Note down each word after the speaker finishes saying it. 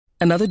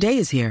Another day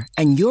is here,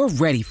 and you're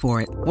ready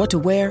for it. What to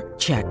wear?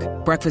 Check.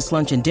 Breakfast,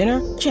 lunch, and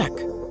dinner? Check.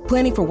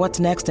 Planning for what's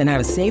next and how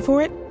to save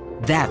for it?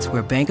 That's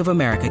where Bank of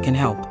America can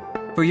help.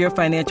 For your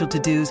financial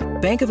to-dos,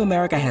 Bank of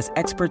America has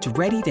experts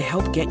ready to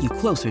help get you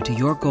closer to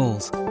your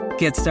goals.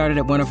 Get started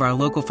at one of our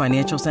local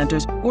financial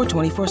centers or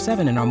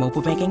 24/7 in our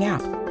mobile banking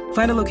app.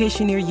 Find a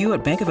location near you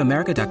at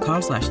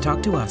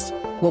bankofamerica.com/talktous.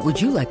 What would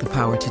you like the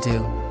power to do?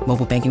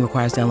 Mobile banking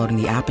requires downloading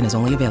the app and is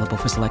only available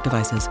for select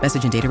devices.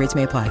 Message and data rates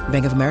may apply.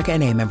 Bank of America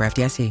N.A., member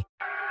FDIC.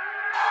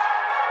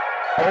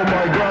 Oh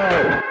my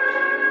God.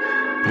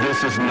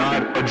 This is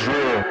not a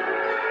drill.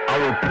 I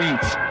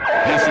repeat,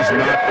 this is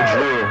not a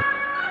drill.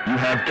 You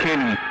have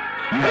Kenny,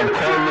 you have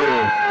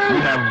Carlil, you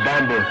have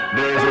Bamba.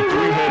 There is a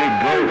three-headed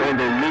goat on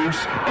the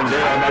loose, and they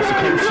are about to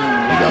come to you.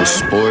 You got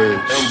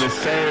sports,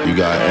 you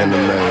got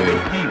anime,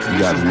 you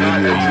got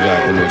media, you got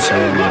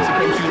entertainment.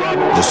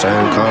 The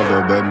same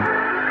convo, baby.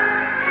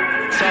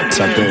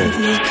 Tap in.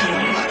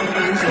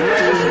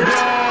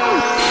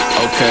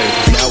 Okay,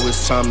 now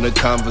it's time to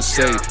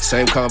conversate.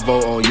 Same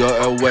convo on your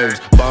airwaves.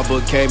 Bamba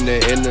came to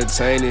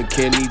entertain and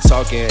Kenny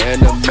talking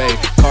anime.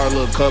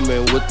 Carla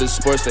coming with the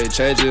sports, they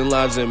changing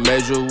lives in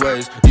major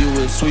ways. You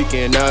was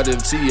tweaking out if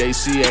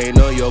TAC ain't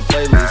on your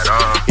playlist.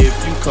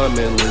 If you come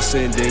and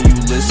listen, then you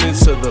listen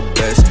to the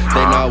best.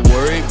 They not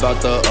worried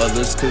about the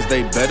others, cause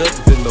they better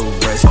than the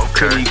rest.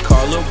 Kenny,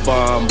 Carla,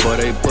 Bamba,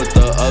 they put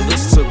the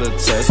others to the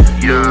test.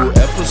 New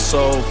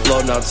episode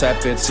flow, now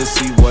tap in to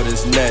see what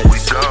is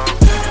next.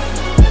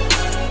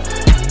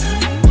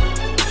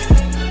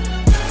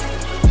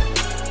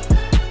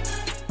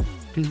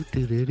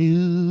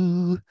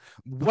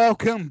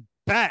 Welcome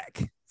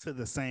back to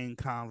the same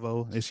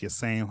convo. It's your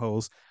same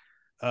host,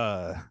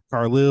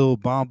 Carlil,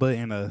 Bamba,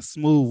 and a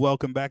smooth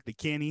welcome back to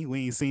Kenny.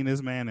 We ain't seen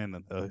this man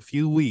in a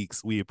few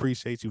weeks. We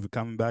appreciate you for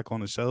coming back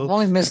on the show. I've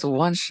only missed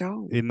one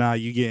show. And now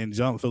you getting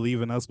jumped for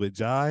leaving us with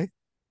Jai.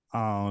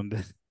 Shout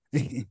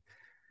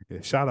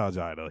out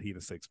Jai though. He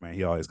the sixth man.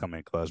 He always come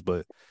in clutch.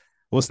 But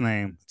what's the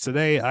name?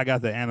 Today I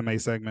got the anime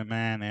segment,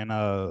 man.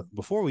 And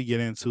before we get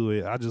into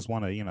it, I just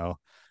want to,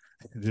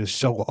 just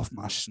show off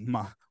my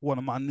one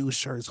of my new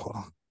shirts. Hold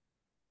on.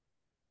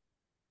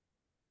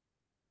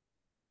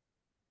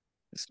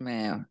 This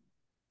man,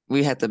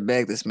 we had to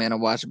beg this man to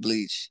watch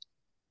Bleach.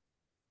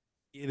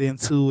 Get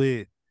into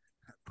it.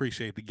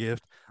 Appreciate the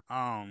gift.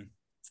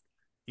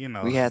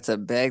 We had to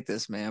beg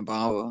this man,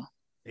 Bamba.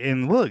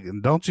 And look,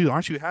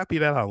 aren't you happy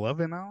that I love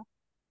it now?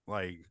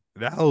 Like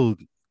that whole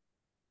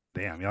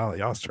damn,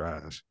 y'all's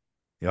trash.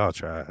 Y'all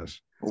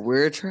trash.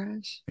 We're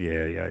trash?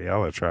 Yeah,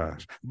 y'all are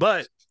trash.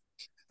 But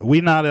we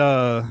not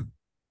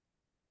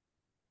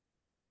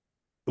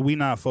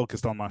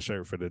focused on my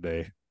shirt for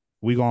today.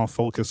 We gonna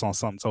focus on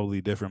something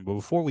totally different. But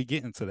before we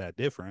get into that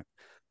different,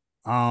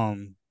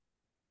 in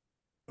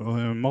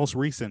most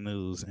recent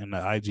news in the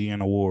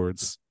IGN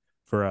Awards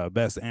for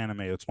best anime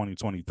of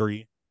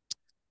 2023,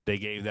 they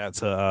gave that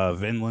to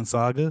Vinland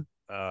Saga.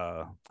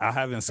 I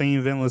haven't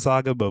seen Vinland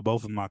Saga, but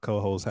both of my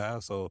co-hosts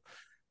have. So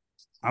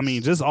I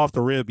mean, just off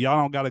the rip, y'all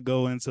don't got to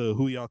go into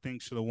who y'all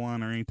think should have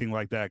won or anything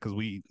like that because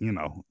we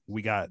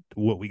got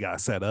what we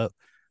got set up.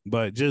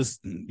 But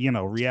just,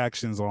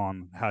 reactions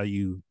on how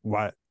you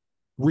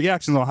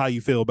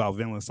feel about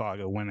Vinland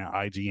Saga winning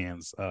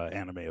IGN's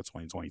anime of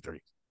 2023.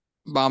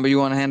 Bamba, you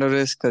want to handle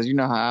this? Because you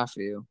know how I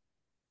feel.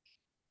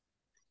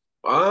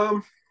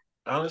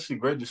 Honestly,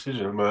 great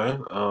decision,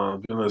 man.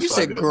 You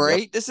said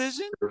great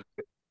decision?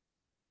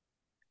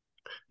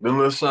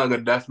 Vinland Saga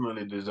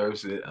definitely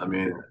deserves it. I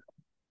mean,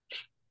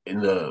 in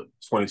the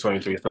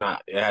 2023,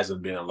 it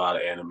hasn't been a lot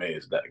of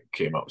animes that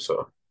came out,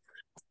 so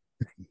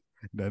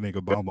that nigga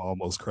Bamba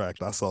almost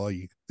cracked. I saw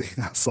you.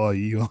 I saw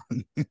you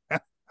on.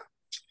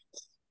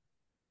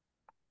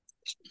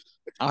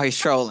 Oh, he's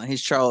trolling. That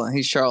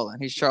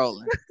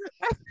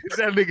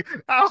nigga,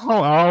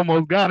 I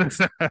almost got his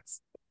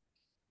ass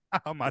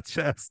on my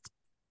chest.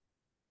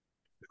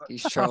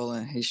 He's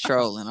trolling.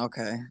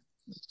 Okay.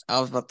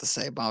 I was about to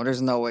say, Bamba,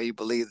 there's no way you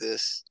believe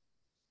this.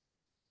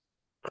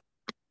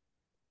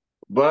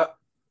 But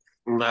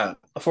nah,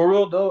 for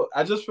real though,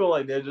 I just feel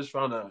like they're just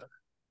trying to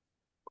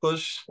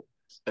push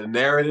a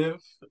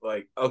narrative.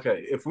 Like,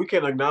 okay, if we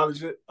can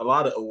acknowledge it, a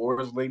lot of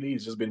awards lately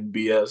has just been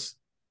BS.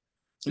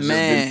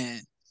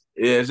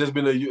 It's just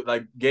been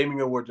like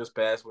gaming award just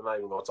passed. We're not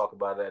even gonna talk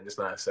about that. It's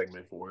not a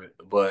segment for it,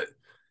 but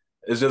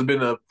it's just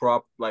been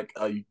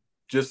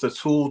just a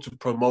tool to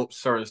promote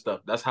certain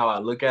stuff. That's how I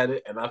look at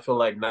it, and I feel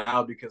like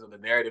now because of the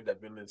narrative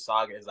that Vinland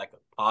Saga is like a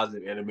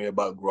positive anime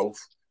about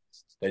growth.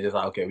 They're just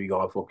like, okay, we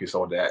gonna focus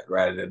on that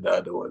rather than the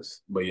other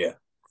ones. But yeah,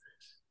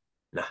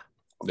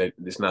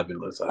 it's not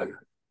Vinland Saga.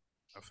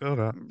 I feel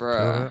that,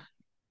 bruh.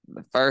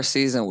 The first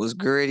season was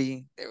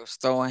gritty. They was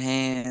throwing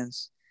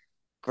hands,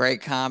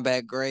 great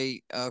combat,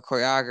 great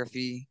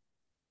choreography,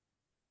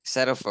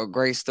 set up for a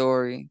great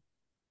story,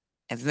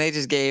 and then they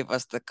just gave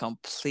us the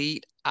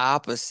complete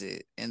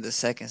opposite in the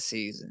second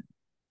season.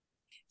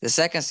 The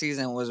second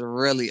season was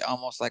really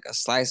almost like a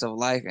slice of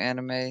life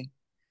anime.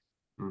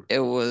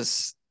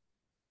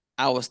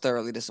 I was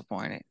thoroughly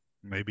disappointed.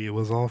 Maybe it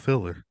was all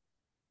filler.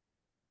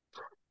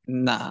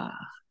 Nah.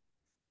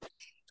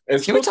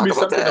 It's Can we supposed to talk be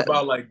about something that?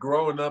 about like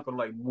growing up and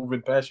like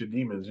moving past your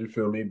demons. You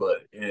feel me?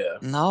 But yeah,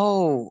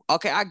 No.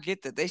 Okay, I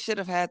get that. They should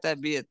have had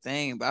that be a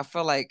thing, but I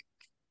feel like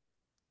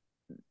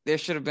there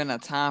should have been a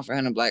time for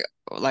him to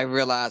like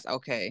realize,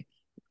 okay,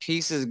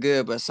 peace is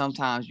good, but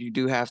sometimes you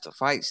do have to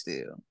fight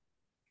still.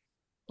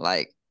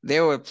 Like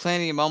there were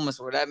plenty of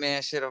moments where that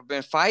man should have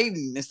been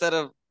fighting instead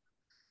of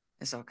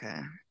it's okay.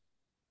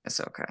 It's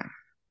okay.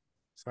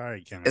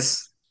 Sorry,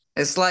 Kenneth.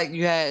 It's like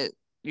you had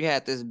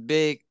this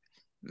big,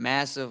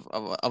 massive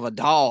of a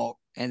dog,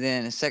 and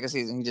then the second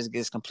season he just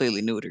gets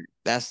completely neutered.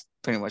 That's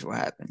pretty much what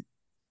happened.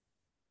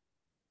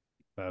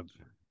 That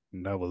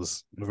that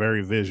was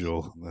very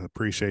visual. I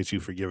appreciate you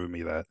for giving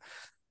me that.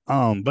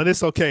 But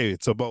it's okay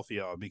to both of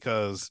y'all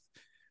because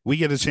we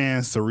get a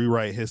chance to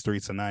rewrite history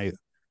tonight.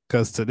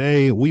 Because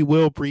today we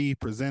will be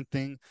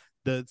presenting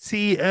the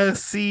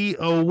TSC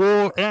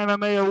Award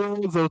Anime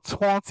Awards of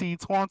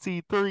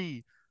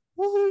 2023.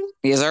 Woohoo!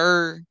 Yes,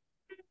 sir.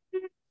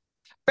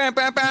 Bam,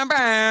 bam, bam,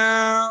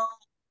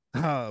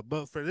 bam.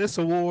 But for this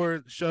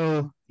award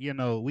show,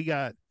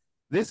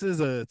 this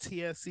is a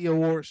TSC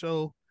award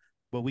show,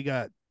 but we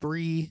got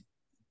 3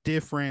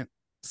 different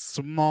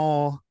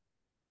small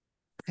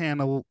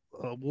panel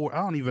award. I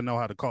don't even know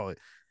how to call it.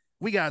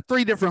 We got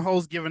 3 different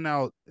hosts giving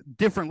out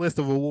different list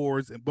of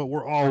awards, but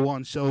we're all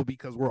one show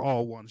because we're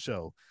all one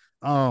show.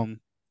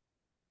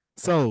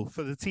 So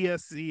for the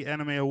TSC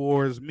Anime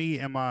Awards, me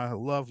and my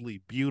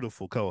lovely,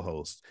 beautiful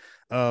co-host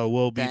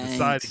will be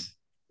deciding. Thanks.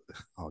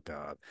 Oh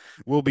God,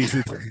 we'll be.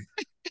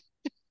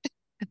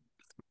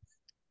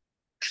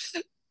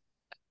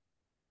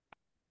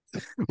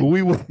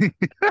 we will.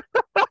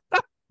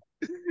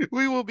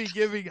 We will be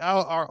giving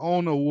out our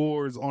own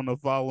awards on the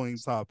following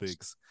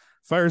topics.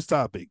 First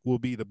topic will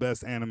be the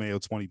best anime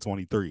of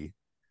 2023.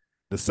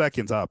 The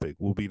second topic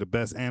will be the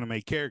best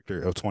anime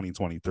character of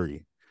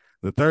 2023.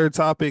 The third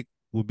topic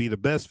will be the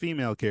best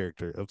female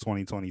character of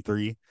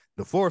 2023.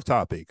 The fourth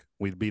topic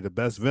would be the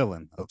best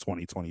villain of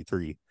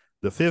 2023.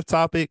 The fifth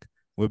topic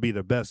would be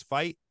the best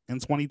fight in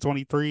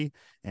 2023.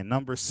 And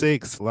number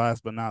 6,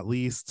 last but not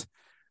least,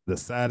 the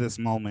saddest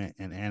moment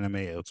in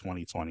anime of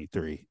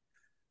 2023.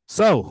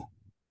 So,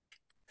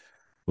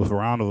 with a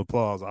round of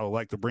applause, I would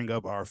like to bring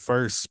up our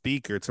first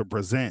speaker to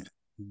present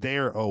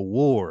their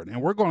award.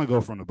 And we're going to go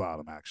from the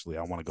bottom, actually.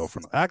 I want to go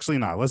from actually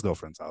not. Let's go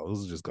from the top.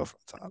 Let's just go from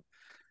the top.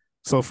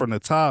 So from the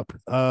top,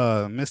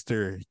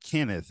 Mr.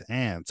 Kenneth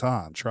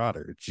Anton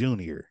Trotter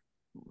Jr.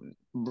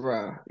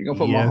 Bruh, you gonna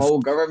put my whole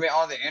government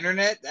on the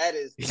internet? That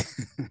is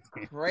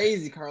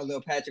crazy,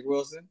 Carlil Patrick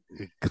Wilson.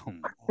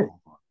 Come on.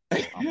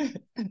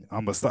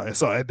 I'm gonna start.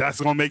 So that's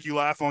gonna make you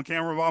laugh on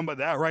camera, Mom, but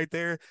that right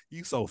there,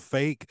 you so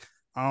fake.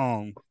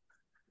 But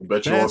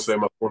you won't say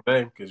my full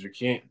name because you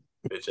can't,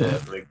 bitch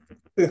ass nigga.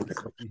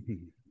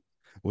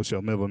 What's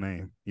your middle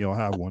name? You don't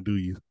have one, do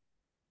you?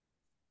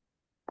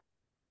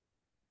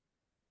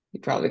 He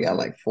probably got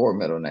like 4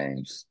 middle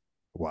names.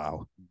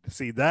 Wow.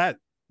 See, that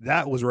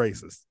was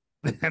racist.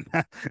 that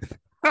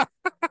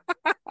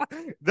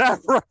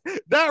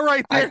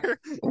right there.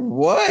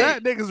 What?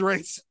 That nigga's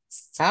racist.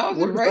 How is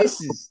it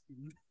racist?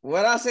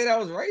 What I say that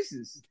was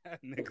racist?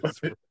 That nigga's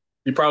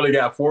You probably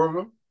got 4 of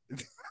them.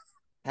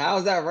 How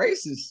is that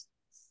racist?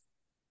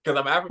 Because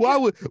I'm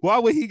African. Why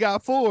would he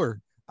got 4?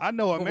 I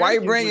know. Why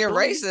you bringing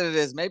race into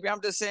this? Maybe I'm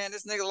just saying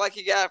this nigga like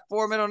he got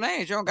 4 middle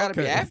names. You don't got to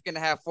be African to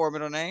have 4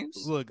 middle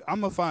names. Look,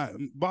 I'm gonna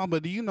find Bomba.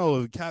 Do you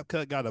know if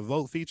CapCut got a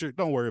vote feature?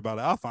 Don't worry about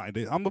it. I'll find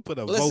it. I'm gonna put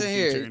a vote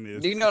feature in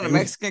this. Do you know the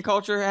Mexican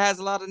culture has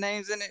a lot of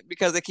names in it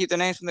because they keep their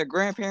names from their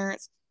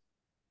grandparents?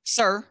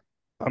 Sir.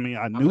 I mean,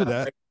 I knew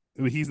that.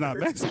 He's not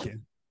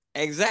Mexican.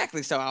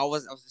 Exactly. So I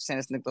was saying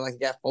this nigga like he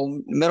got 4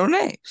 middle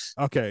names.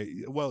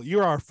 Okay. Well,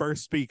 you're our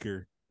first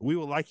speaker. We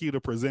would like you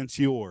to present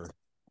your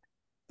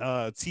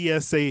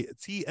TSC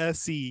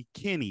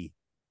Kenny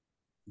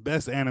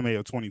best anime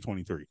of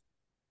 2023.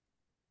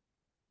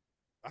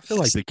 I feel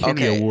like the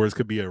Kenny Awards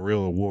could be a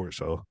real award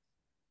show.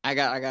 I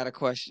got a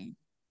question.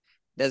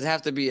 Does it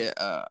have to be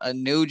a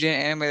new gen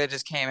anime that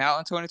just came out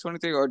in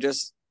 2023, or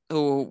just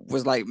who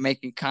was like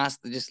making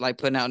constant, just like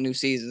putting out new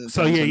seasons?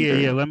 So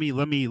yeah. Let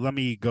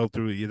me go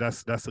through it.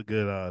 That's a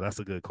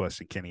good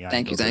question, Kenny.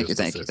 Thank you.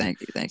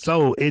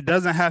 So it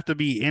doesn't have to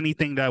be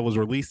anything that was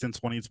released in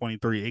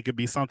 2023. It could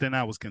be something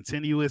that was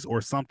continuous or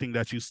something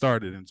that you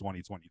started in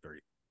 2023.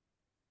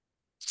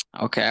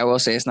 Okay, I will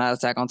say it's not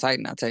Attack on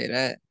Titan. I'll tell you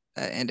that.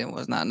 That ending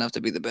was not enough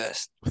to be the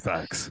best.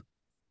 Facts.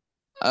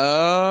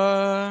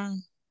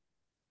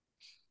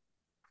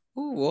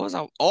 What was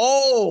I?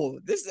 Oh,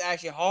 this is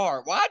actually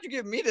hard. Why'd you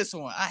give me this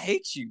one? I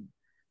hate you.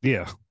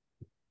 Yeah.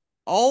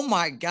 Oh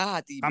my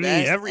God.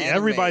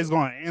 Everybody's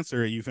gonna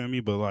answer it, you feel me?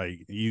 But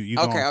like you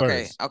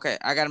Okay.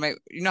 I gotta make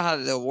how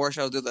the award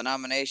shows do the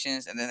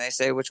nominations and then they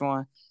say which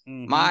one?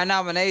 Mm-hmm. My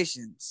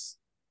nominations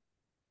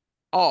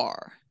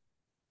are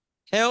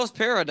Hell's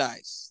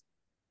Paradise.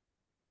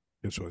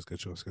 Good choice.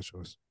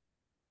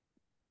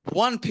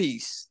 One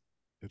Piece.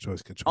 Good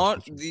choice. On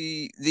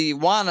the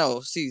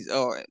Wano season,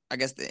 or I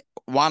guess the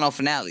Wano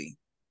finale.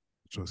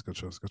 Good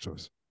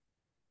choice.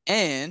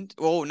 And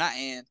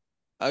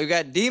Oh, you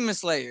got Demon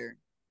Slayer.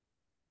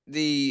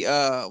 The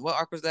what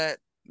arc was that?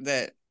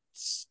 The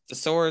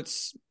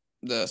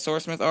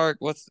Swordsmith arc.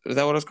 Is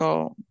that what it's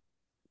called?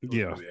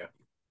 Yeah.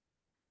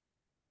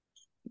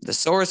 The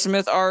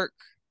Swordsmith arc.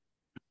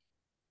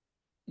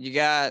 You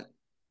got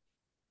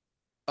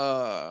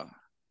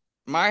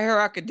My Hero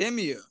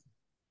Academia.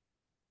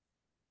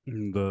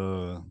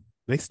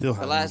 They still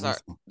have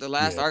the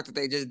last arc that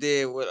they just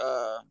did with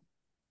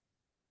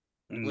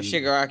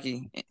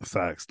Shigaraki.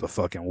 Facts. The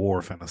fucking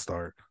war finna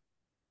start.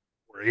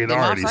 It did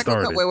already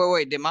started.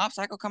 Wait. Did Mob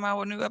Psycho come out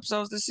with new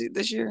episodes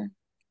this year?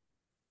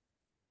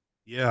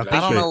 Yeah, I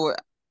don't know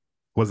what.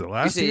 Was it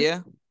last year?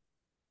 Yeah.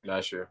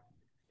 Last year.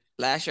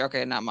 Last year,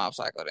 okay, not Mob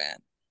Psycho then.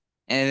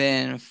 And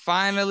then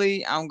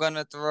finally, I'm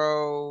gonna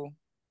throw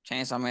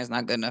Chainsaw Man's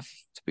not good enough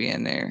to be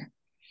in there.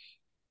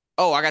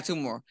 Oh, I got two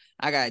more.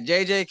 I got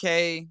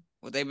JJK,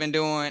 what they've been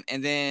doing,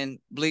 and then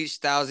Bleach,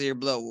 Thousand Year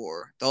Blood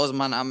War. Those are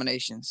my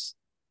nominations.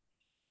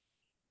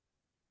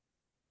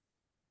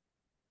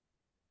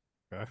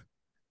 Okay.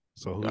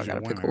 So who's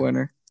your pick a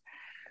winner?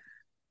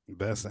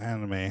 Best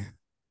anime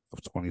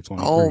of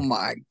 2023. Oh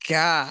my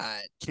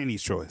god.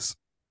 Kenny's choice.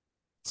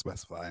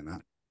 Specify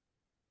not.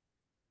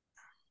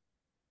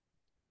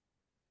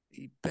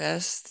 The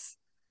best.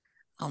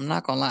 I'm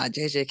not gonna lie,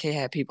 JJK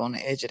had people on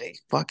the edge of their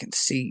fucking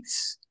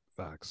seats.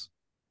 Facts.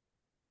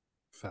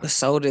 But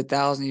so did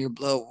Thousand Year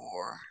Blood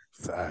War.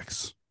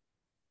 Facts.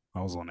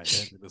 I was on the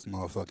edge of this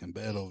motherfucking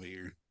bed over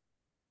here.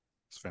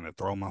 Just finna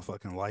throw my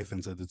fucking life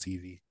into the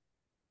TV.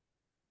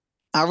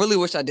 I really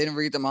wish I didn't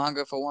read the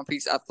manga for One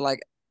Piece. I feel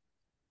like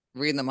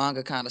reading the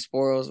manga kind of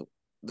spoils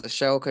the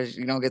show because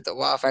you don't get the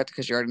wow factor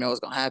because you already know what's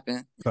gonna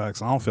happen.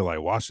 Facts. I don't feel like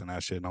watching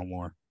that shit no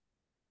more.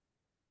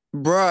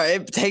 Bruh,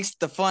 it takes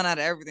the fun out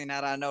of everything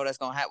now that I know what's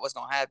gonna happen.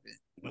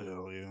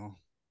 Hell yeah.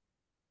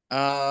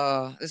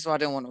 This is why I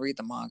didn't want to read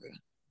the manga.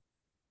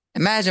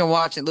 Imagine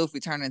watching Luffy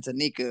turn into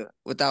Nika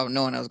without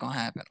knowing that was gonna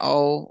happen.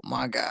 Oh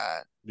my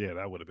god. Yeah,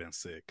 that would have been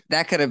sick.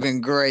 That could have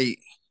been great.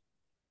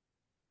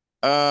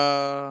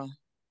 But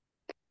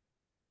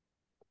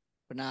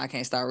now I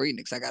can't start reading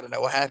because I gotta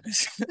know what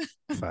happens.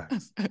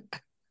 Facts.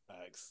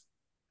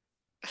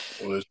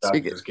 Well, this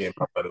topic just came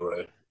out, by the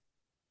way.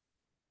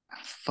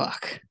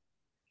 Fuck.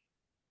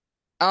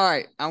 All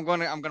right, I'm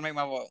gonna make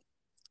my vote.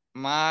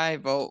 My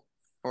vote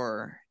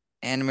for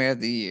anime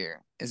of the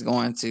year is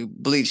going to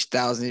Bleach,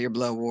 Thousand Year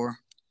Blood War.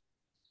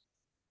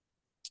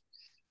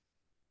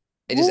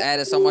 It just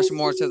added so much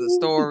more to the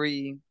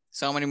story.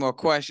 So many more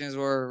questions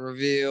were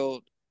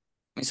revealed.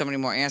 So many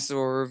more answers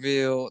were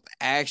revealed.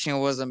 The action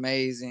was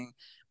amazing.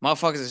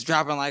 Motherfuckers is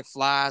dropping like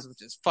flies,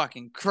 which is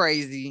fucking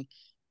crazy.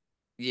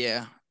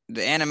 Yeah.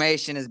 The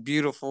animation is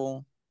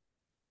beautiful.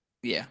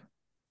 Yeah.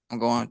 I'm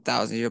going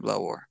Thousand Year Blood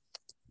War.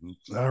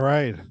 All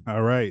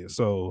right.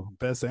 So,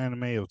 best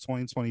anime of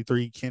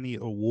 2023, Kenny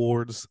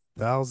awards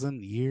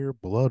Thousand Year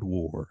Blood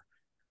War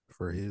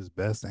for his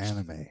best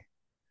anime.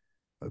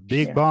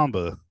 Big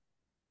Bomba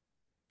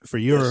for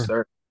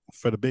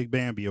the Big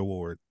Bambi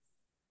Award.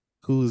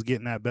 Who's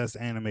getting that best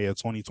anime of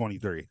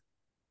 2023?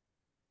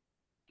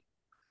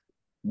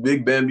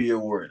 Big Bambi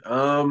Award.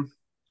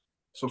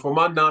 So for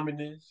my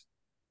nominees,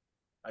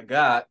 I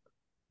got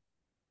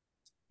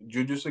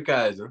Jujutsu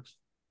Kaisen.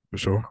 For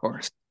sure. Of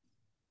course.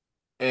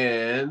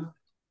 And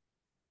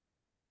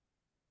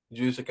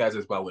Jujutsu Kaisen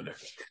is my winner.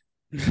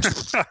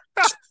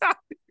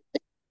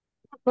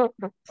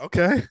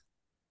 Okay.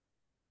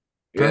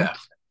 Yeah.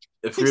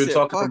 If you're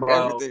talking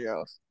about everything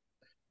else.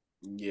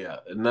 Yeah,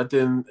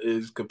 nothing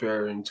is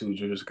comparing to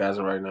Jujutsu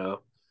Kaisen right now.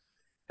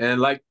 And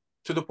like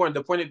to the point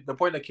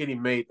that Kenny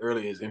made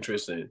earlier is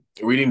interesting.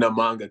 Reading the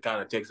manga kind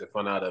of takes the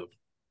fun out of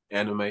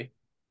anime.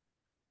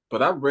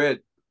 But I've read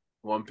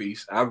One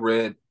Piece, I've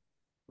read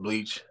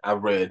Bleach,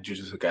 I've read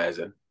Jujutsu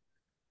Kaisen.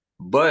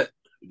 But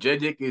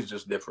JJK is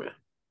just different.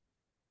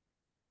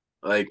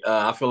 Like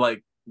I feel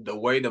like the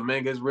way the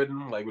manga is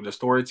written, like with the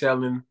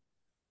storytelling,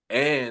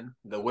 and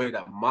the way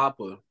that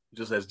Mappa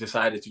just has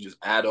decided to just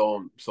add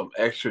on some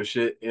extra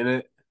shit in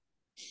it,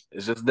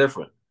 it's just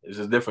different. It's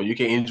just different. You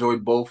can enjoy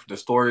both. The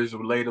story is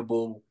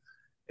relatable.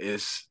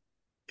 It's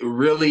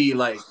really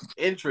like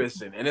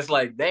interesting, and it's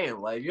like,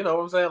 damn, like you know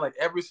what I'm saying? Like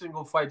every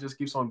single fight just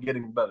keeps on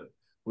getting better.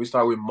 We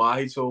start with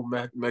Mahito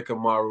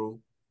Mekamaru.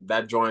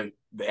 That joint,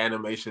 the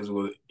animations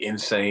were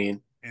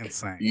insane.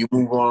 You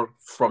move on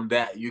from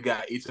that. You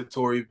got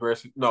Itadori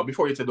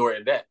before Itadori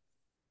and that.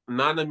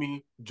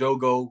 Nanami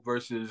Jogo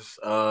versus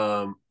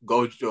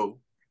Gojo.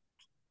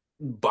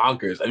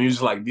 Bonkers. And you're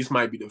just like, this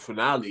might be the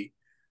finale.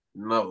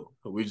 No,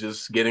 we're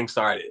just getting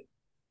started.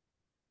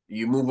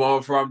 You move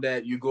on from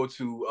that. You go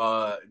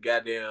to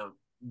goddamn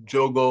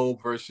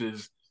Jogo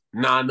versus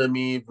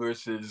Nanami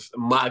versus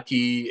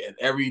Maki and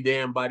every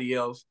damn body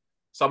else.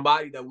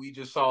 Somebody that we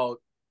just saw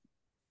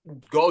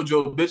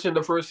Gojo bitch in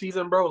the first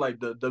season, bro. Like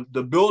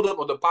the build up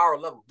of the power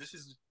level. This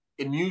is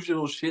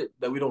unusual shit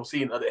that we don't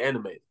see in other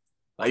anime.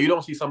 Like you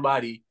don't see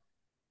somebody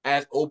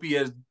as OP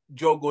as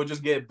Jogo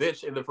just get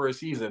bitch in the first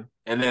season,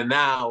 and then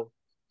now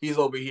he's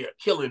over here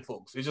killing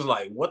folks. It's just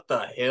like, what the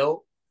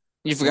hell?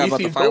 You forgot about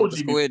the fight with the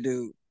squid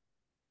dude.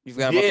 You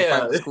forgot about the fight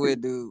Yeah, with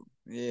Squid Dude.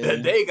 Yeah,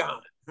 Dagon.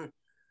 And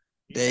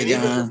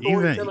even the Dagon.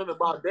 storytelling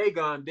about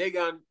Dagon,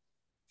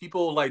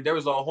 people like there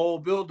was a whole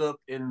buildup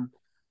in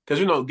because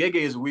Gege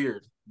is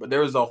weird, but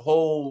there was a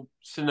whole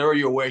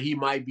scenario where he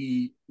might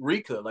be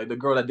Rika, like the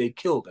girl that they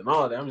killed and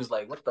all that. I'm just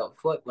like, what the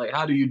fuck? Like,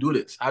 how do you do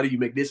this? How do you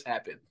make this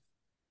happen?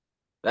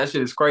 That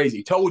shit is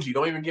crazy. Told you,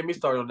 don't even get me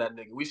started on that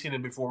nigga. We seen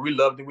him before. We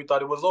loved him. We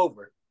thought it was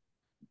over.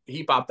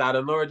 He popped out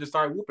of nowhere and just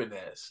started whooping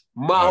ass.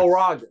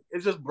 Maharaja.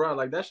 It's just, bro,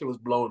 like that shit was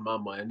blowing my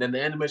mind. And then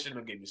the animation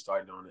don't get me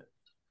started on it.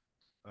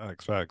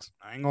 Facts.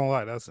 I ain't gonna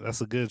lie,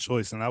 that's a good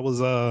choice, and that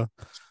was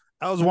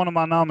one of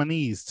my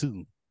nominees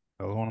too.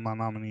 Yeah,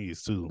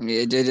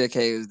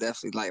 JJK was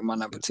definitely like my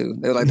number 2.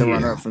 They were like the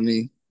runner up for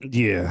me.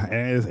 Yeah,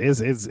 and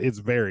it's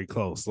very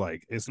close.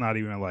 Like it's not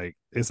even like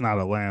it's not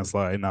a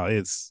landslide. No,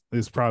 it's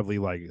probably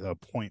like a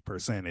point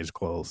percentage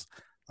close.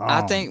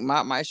 I think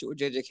my issue with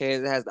JJK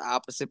is it has the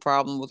opposite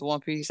problem with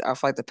One Piece. I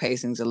feel like the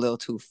pacing's a little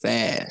too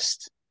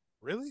fast.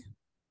 Really?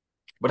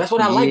 But that's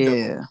what I like though.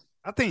 Yeah.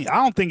 I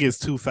don't think it's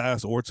too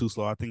fast or too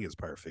slow. I think it's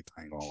perfect.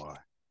 I ain't gonna lie.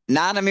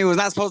 Nanami was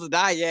not supposed to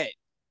die yet.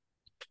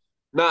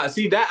 Nah,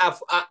 see that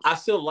I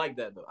still like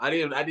that though. I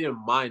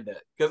didn't mind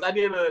that because at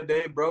the end of the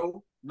day,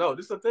 bro. No,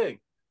 this is the thing.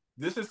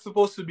 This is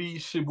supposed to be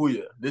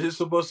Shibuya. This is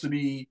supposed to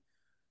be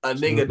a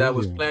nigga that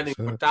was planning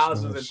for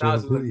thousands and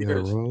thousands of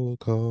years.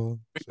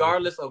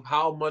 Regardless of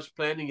how much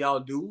planning y'all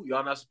do,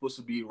 y'all not supposed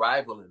to be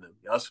rivaling them.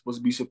 Y'all supposed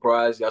to be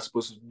surprised. Y'all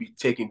supposed to be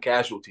taking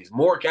casualties,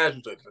 more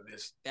casualties for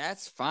this.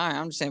 That's fine.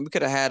 I'm just saying we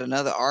could have had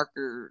another arc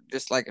or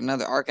just like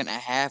another arc and a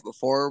half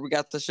before we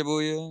got to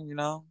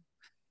Shibuya.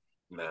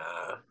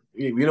 Nah,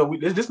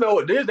 there's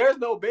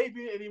no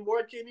baby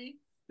anymore, Kenny.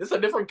 This is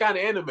a different kind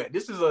of anime.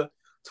 This is a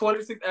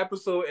 26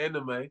 episode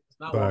anime. It's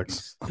not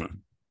Facts.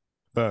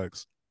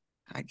 Facts.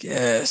 I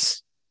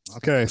guess.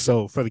 Okay,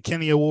 so for the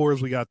Kenny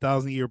Awards, we got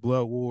 1,000 Year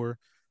Blood War.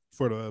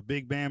 For the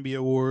Big Bambi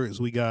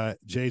Awards, we got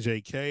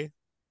JJK.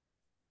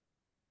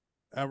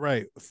 All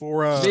right,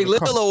 for Big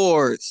Little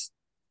Awards.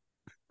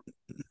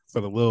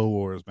 For the Lil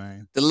Awards,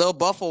 man. The Lil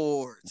Buff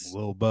Awards.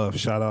 Lil Buff,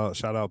 shout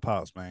out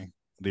Pops, man.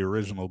 The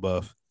original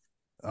Buff.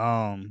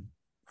 For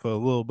the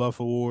Lil Buff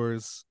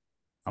Awards,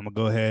 I'm gonna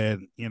go ahead.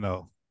 We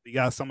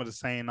got some of the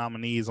same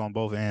nominees on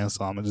both ends,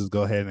 so I'm gonna just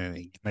go ahead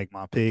and make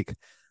my pick.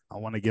 I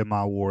want to give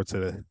my award to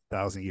the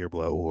 1,000 Year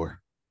Blood War.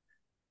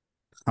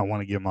 I want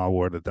to give my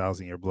award to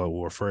 1,000 Year Blood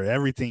War for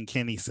everything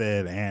Kenny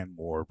said and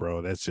more,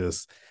 bro. That's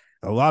just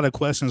a lot of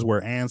questions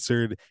were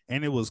answered,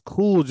 and it was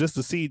cool just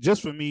to see.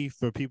 Just for me,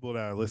 for people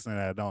that are listening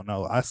that don't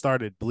know, I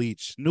started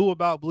Bleach, knew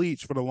about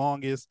Bleach for the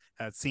longest,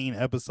 had seen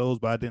episodes,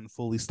 but I didn't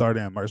fully start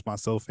and immerse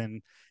myself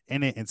in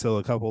it until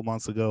a couple of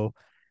months ago,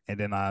 and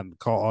then I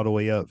caught all the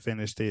way up,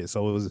 finished it.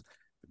 So it was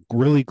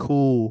really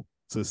cool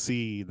to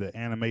see the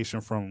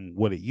animation from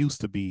what it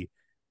used to be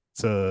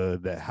to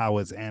how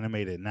it's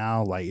animated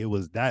now. Like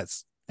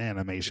that's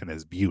animation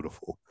is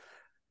beautiful.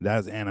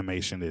 That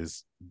animation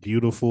is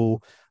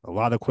beautiful. A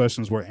lot of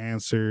questions were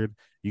answered.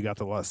 You got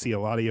to see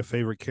a lot of your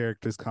favorite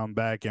characters come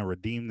back and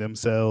redeem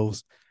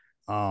themselves.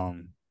 A lot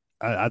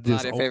of your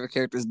favorite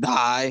characters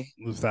die.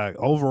 In fact,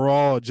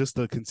 overall, just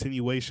the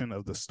continuation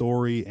of the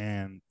story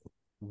and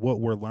what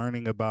we're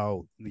learning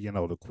about,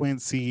 the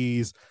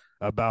Quincy's,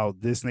 about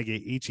this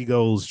nigga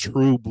Ichigo's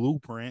true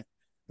blueprint.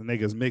 The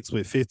nigga's mixed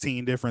with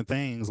 15 different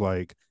things.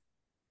 Like,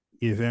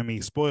 you feel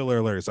me?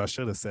 Spoiler alerts. I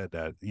should have said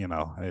that.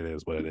 It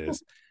is what it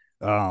is.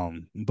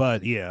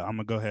 But yeah, I'm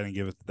gonna go ahead and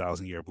give it the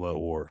 1,000 Year Blood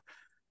War.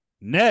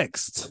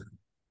 Next,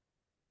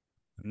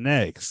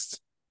 the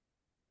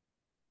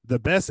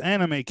best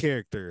anime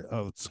character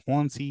of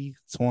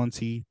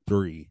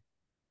 2023.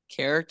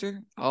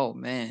 Character? Oh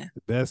man,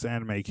 the best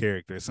anime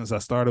character. Since I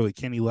started with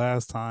Kenny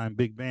last time,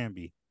 Big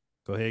Bambi.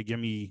 Go ahead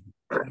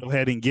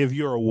and give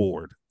your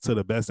award to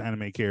the best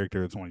anime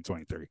character of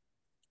 2023.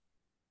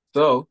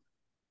 So,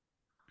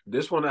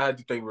 this one I had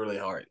to think really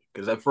hard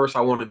because at first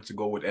I wanted to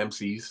go with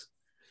MCs,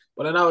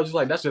 but then I was just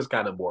like, that's just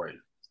kind of boring.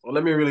 Well,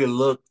 let me really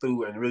look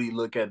through and really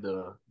look at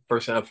the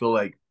person I feel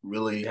like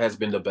really has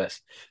been the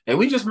best. And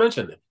we just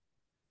mentioned it.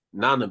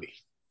 Nanami.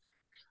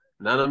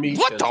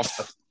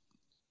 What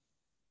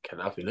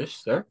Can I finish,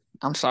 sir?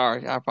 I'm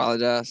sorry. I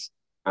apologize.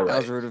 All right. That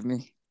was rude of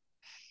me.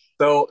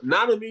 So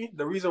Nanami,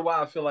 the reason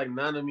why I feel like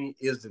Nanami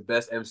is the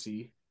best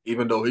MC,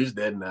 even though he's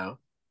dead now,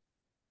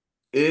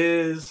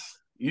 is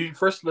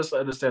let's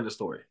understand the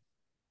story.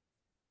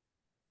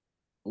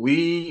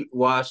 We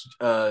watched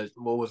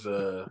what was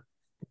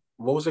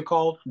it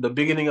called? The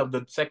beginning of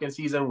the second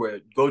season where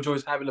Gojo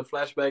is having the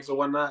flashbacks or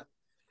whatnot,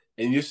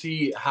 and you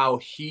see how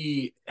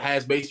he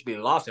has basically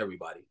lost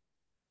everybody.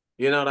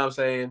 You know what I'm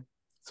saying?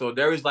 So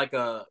there is like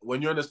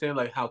when you understand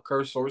like how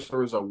cursed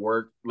sorcerers are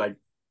work, like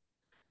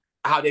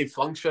how they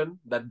function,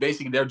 that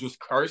basically they're just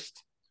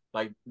cursed.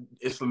 Like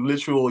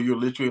you're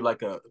literally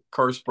like a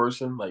cursed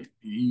person. Like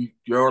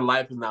your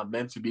life is not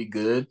meant to be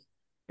good.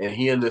 And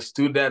he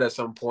understood that at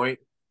some point,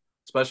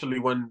 especially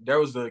when there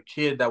was a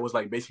kid that was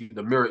like basically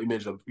the mirror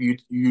image of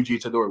Yuji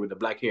Itadori with the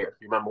black hair.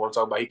 You remember what I'm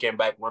talking about? He came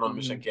back, went on a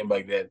mission, came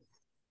back dead.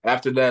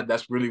 After that,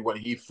 that's really when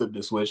he flipped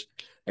the switch.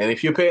 And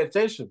if you pay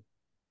attention,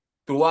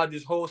 throughout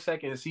this whole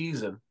second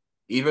season,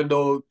 even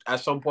though at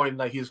some point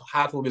like his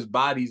half of his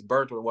body's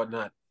burnt or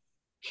whatnot,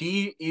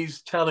 he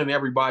is telling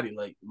everybody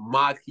like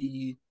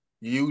Maki,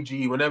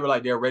 Yuji, whenever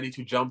like they're ready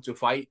to jump to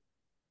fight,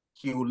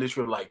 he will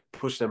literally like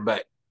push them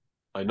back.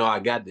 Like, no, I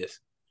got this.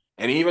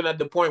 And even at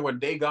the point when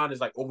Dagon is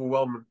like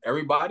overwhelming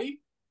everybody,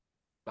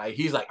 like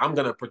he's like, I'm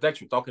gonna protect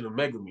you, talking to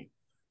Megumi.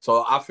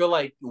 So I feel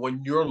like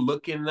when you're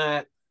looking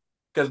at,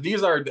 because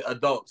these are the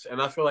adults,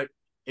 and I feel like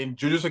in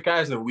Jujutsu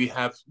Kaisen we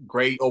have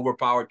great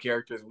overpowered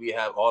characters, we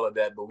have all of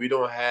that, but we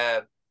don't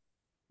have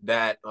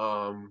that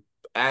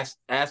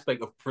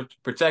aspect of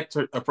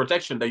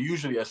protection that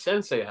usually a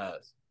sensei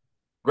has.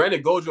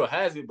 Granted, Gojo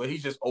has it, but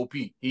he's just OP.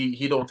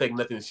 He don't take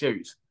nothing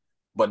serious.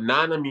 But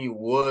Nanami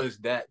was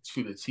that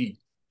to the T.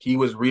 He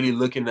was really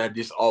looking at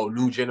this all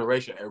new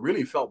generation and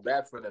really felt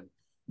bad for them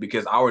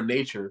because our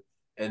nature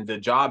and the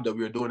job that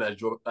we were doing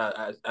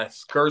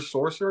as cursed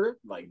sorcerer,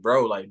 like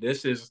bro, like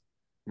this is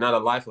not a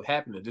life of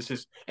happiness. This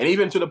is, and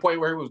even to the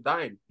point where he was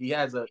dying, he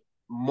has a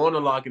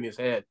monologue in his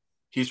head.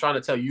 He's trying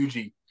to tell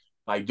Yuji,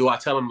 like, do I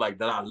tell him like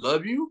that I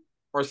love you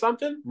or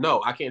something?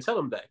 No, I can't tell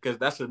him that because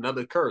that's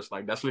another curse.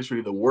 Like that's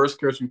literally the worst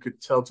curse you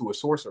could tell to a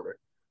sorcerer.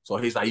 So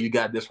he's like, you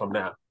got this from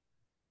now,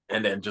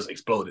 and then just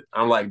exploded.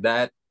 I'm like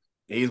that.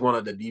 He's one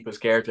of the deepest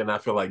characters, and I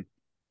feel like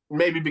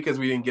maybe because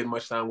we didn't get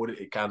much time with it,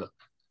 it kind of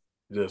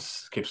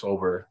just skips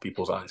over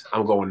people's eyes.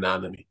 I'm going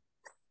down to me.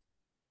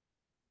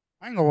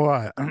 I ain't gonna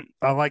lie.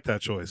 I like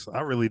that choice.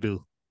 I really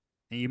do.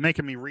 And you're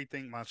making me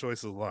rethink my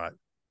choices a lot.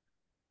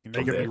 You're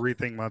making me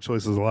rethink my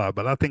choices a lot.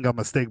 But I think I'm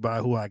going to stick by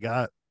who I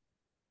got.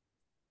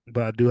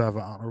 But I do have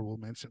an honorable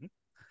mention.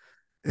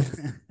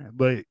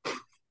 But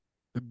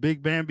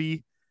Big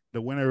Bambi,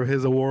 the winner of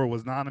his award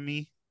was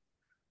Nanami.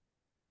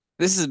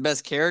 This is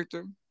best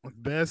character?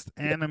 Best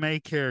anime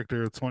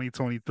character of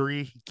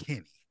 2023,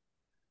 Kenny.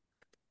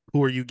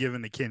 Who are you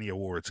giving the Kenny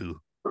award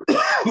to?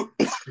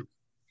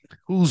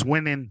 Who's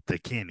winning the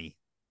Kenny?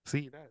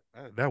 See,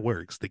 that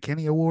works. The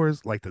Kenny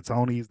Awards, like the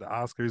Tonys, the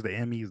Oscars, the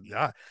Emmys.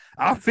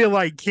 I feel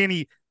like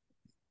Kenny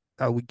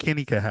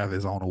could have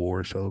his own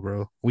award show,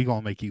 bro. We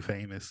gonna make you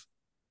famous.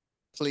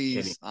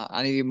 Please,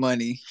 I need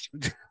money.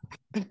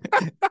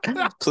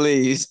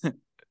 Please.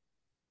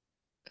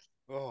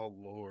 Oh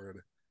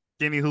Lord,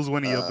 Kenny, who's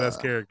winning your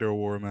best character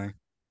award, man?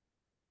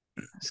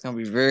 It's gonna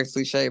be very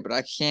cliche, but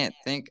I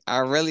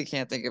really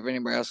can't think of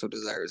anybody else who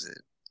deserves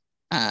it.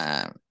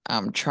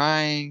 I'm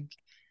trying.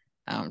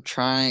 I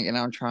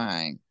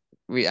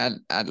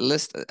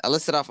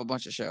listed off a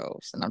bunch of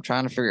shows, and I'm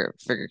trying to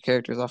figure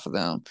characters off of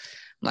them,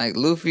 like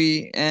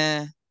Luffy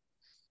and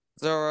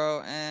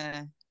Zoro,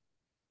 and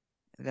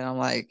then I'm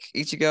like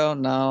Ichigo.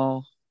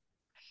 No,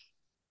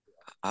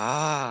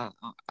 I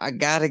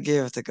gotta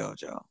give it to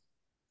Gojo.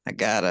 I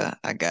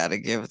gotta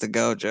give it to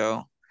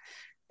Gojo.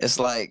 It's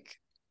like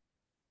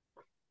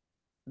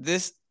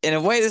this, in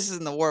a way, this is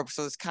in the warp,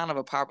 so it's kind of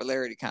a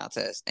popularity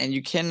contest, and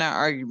you cannot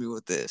argue me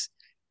with this.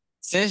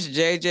 Since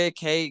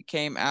JJK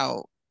came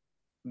out,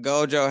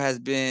 Gojo has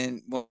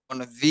been one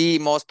of the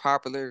most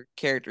popular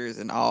characters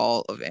in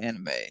all of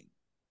anime.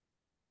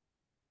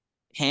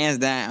 Hands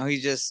down.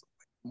 He's just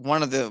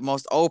one of the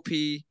most OP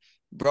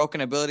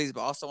broken abilities,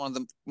 but also one of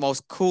the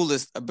most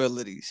coolest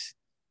abilities.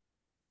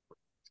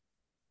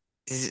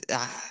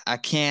 I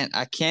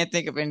can't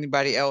think of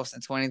anybody else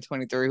in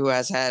 2023 who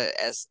has had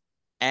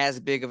as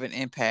big of an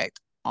impact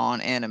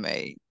on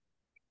anime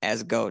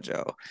as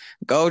Gojo.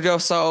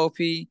 Gojo's so OP.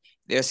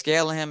 They're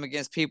scaling him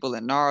against people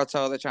in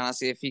Naruto. They're trying to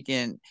see if he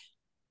can.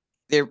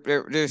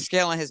 They're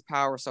scaling his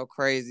power so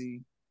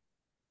crazy.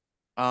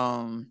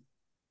 Yeah,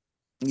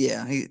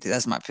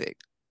 that's my pick.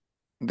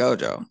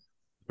 Gojo.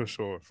 For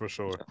sure.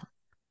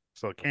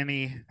 So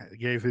Kenny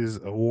gave his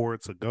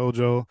award to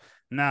Gojo.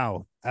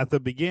 Now, at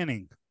the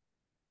beginning,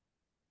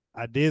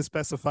 I did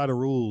specify the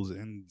rules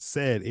and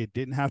said it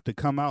didn't have to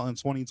come out in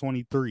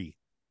 2023.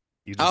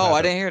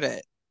 I didn't hear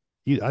that.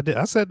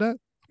 I said that.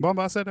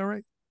 Bomba, I said that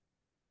right?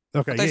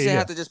 Okay, they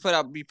have to just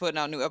be putting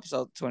out new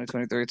episodes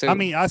 2023 too. I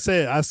mean, I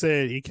said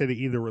it could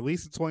either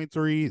release in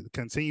 23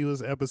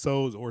 continuous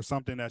episodes or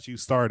something that you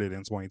started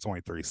in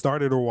 2023,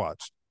 started or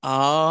watched.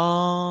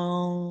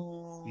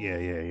 Oh,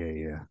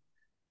 yeah.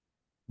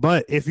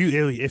 But if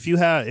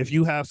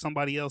you have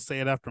somebody else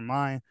say it after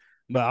mine,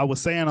 but I was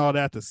saying all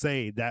that to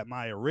say that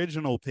my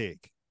original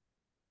pick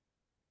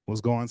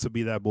was going to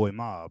be that boy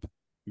Mob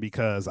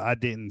because I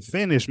didn't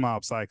finish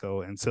Mob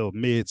Psycho until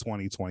mid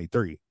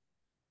 2023,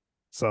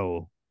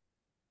 so.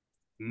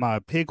 My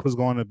pick was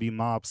going to be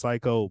Mob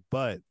Psycho,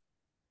 but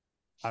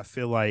I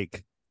feel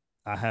like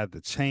I had to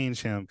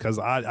change him because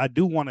I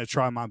do want to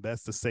try my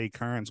best to stay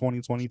current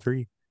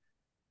 2023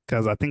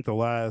 because I think the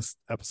last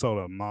episode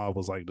of Mob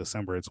was like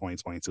December of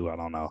 2022. I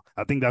don't know.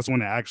 I think that's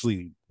when it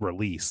actually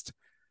released.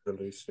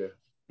 Yeah.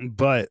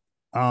 But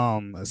so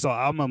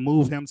I'm gonna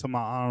move him to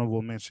my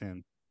honorable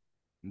mention,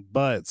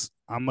 but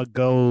I'm gonna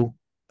go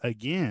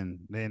again.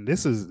 And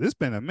it's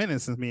been a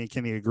minute since me and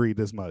Kenny agreed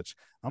this much.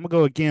 I'm gonna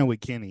go again with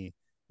Kenny.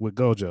 With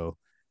Gojo,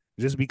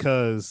 just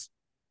because,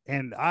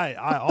 and I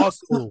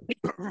also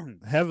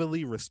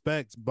heavily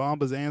respect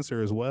Bomba's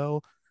answer as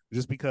well,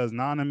 just because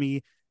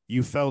Nanami,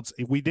 you felt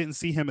we didn't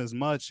see him as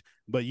much,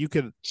 but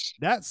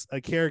that's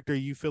a character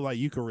you feel like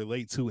you could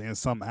relate to in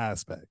some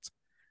aspects.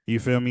 You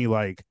feel me?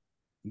 Like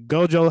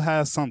Gojo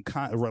has some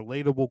kind of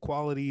relatable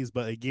qualities,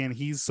 but again,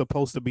 he's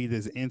supposed to be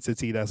this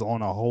entity that's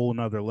on a whole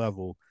nother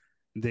level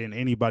than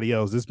anybody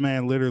else. This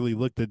man literally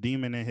looked the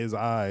demon in his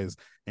eyes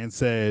and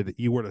said,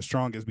 "You were the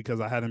strongest because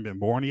I hadn't been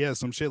born yet."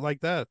 Some shit like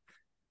that.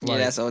 Like,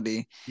 yeah, that's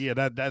OD. Yeah,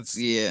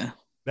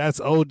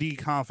 that's OD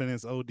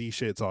confidence, OD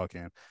shit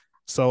talking.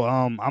 So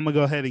I'm gonna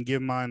go ahead and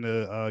give mine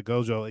to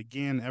Gojo.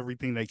 Again,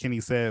 everything that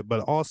Kenny said, but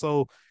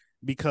also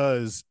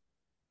because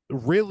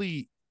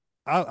really,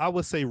 I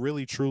would say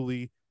really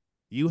truly,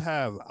 you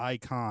have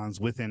icons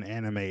within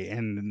anime,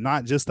 and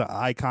not just an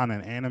icon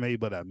in anime,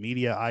 but a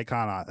media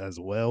icon as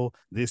well.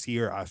 This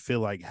year, I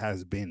feel like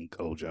has been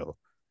Gojo.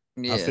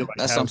 Yeah,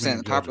 that's what I'm saying.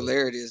 The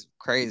popularity is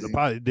crazy.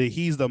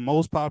 He's the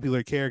most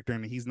popular character,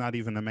 and he's not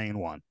even the main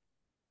one.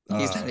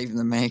 He's not even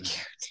the main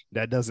character.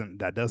 That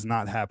does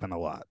not happen a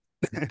lot.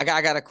 I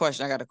got a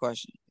question.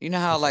 You know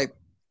how like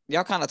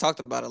y'all kind of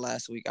talked about it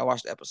last week. I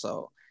watched the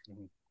episode.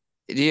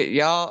 Mm-hmm.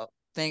 Y'all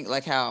think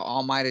like how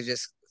All Might is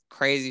just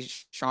crazy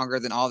stronger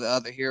than all the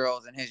other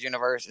heroes in his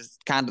universe is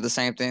kind of the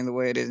same thing the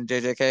way it is in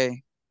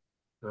JJK?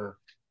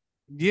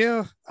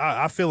 Yeah,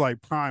 I feel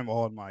like Prime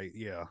All Might,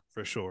 yeah,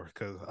 for sure.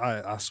 Because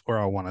I swear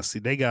I want to see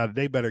they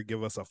better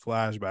give us a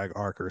flashback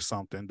arc or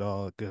something,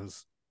 dog.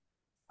 Because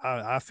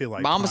I feel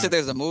like Mama said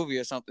there's a movie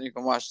or something you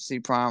can watch to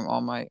see Prime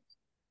All Might.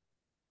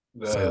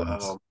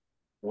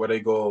 Where they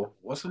go,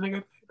 what's the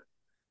nigga?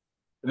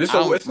 It's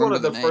one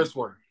of the first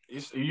one.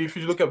 If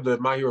you look up the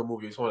My Hero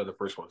movie, it's one of the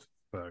first ones.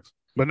 Facts.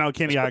 But no,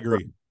 Kenny, I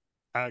agree.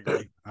 I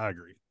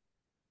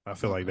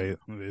feel like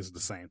it's the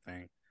same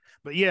thing.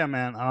 But yeah,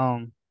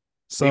 man.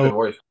 So even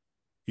worse.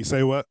 You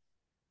say what?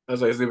 I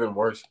was like, it's even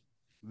worse.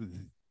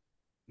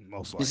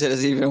 Most likely. You said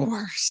it's even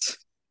worse.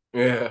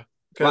 Yeah.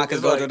 Why?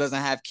 Because Gojo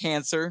doesn't have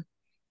cancer.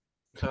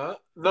 Huh?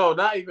 No,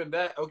 not even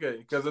that. Okay,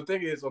 because the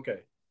thing is,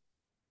 okay.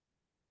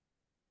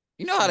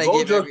 You know how they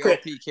give every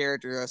OP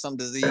character some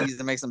disease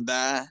that makes them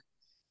die?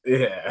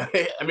 Yeah.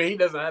 I mean, he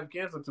doesn't have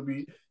cancer to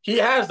be... He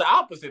has the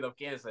opposite of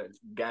cancer.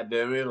 God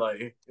damn it,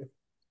 like...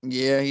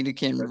 Yeah, he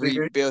can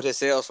rebuild his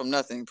cells from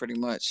nothing, pretty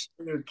much.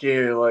 You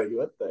can't, like,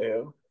 what the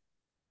hell?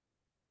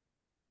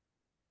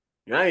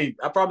 I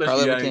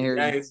promise you, I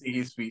didn't see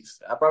his feats.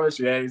 I promise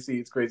you, I didn't see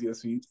his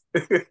craziest feats.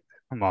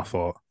 My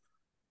fault.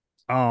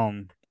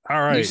 All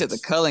right. You said the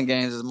Culling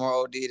Games is more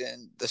OD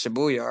than the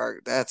Shibuya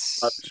arc. That's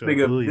the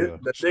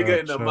nigga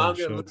in the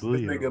manga looks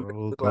like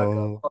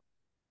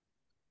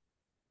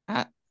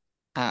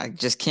I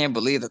just can't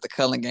believe that the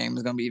Culling Game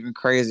is gonna be even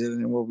crazier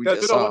than what we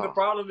just saw. You know what the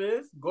problem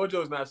is?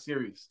 Gojo's not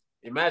serious.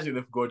 Imagine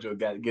if Gojo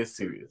gets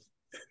serious.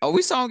 Oh,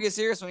 we saw him get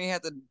serious when he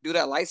had to do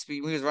that light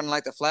speed when he was running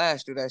like the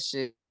Flash, do that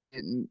shit.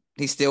 And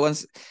he still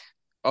wasn't.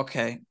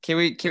 Okay, can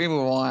we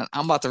move on?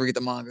 I'm about to read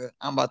the manga.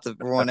 I'm about to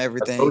ruin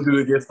everything. I told you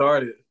to get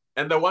started.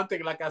 And the one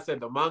thing, like I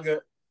said, the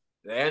manga,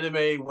 the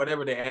anime,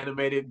 whatever they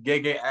animated,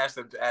 Gege asked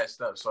them to add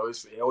stuff, so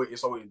it's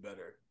always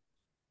better.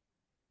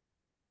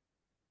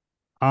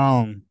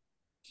 All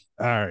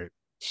right.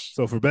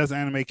 So for best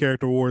anime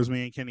character awards,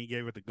 me and Kenny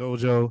gave it to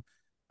Gojo.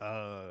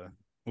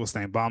 What's his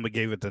name? Bamba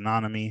gave it to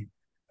Nanami.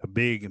 A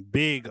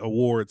big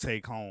award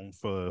take home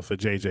for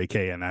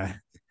JJK and I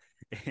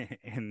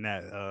in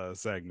that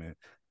segment.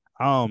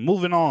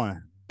 Moving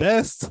on.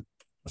 Best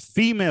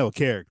female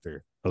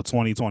character of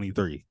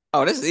 2023.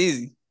 Oh, this is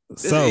easy.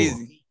 This is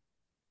easy.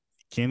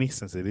 Kenny,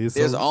 since it is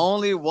there's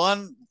only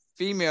one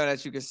female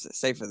that you can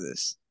say for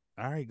this.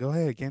 All right, go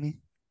ahead, Kenny.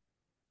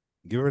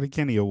 Give her the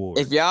Kenny Award.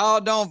 If y'all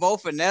don't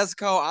vote for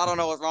Nezuko, I don't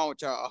know what's wrong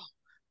with y'all.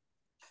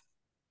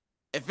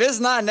 If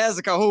it's not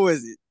Nezuko, who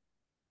is it?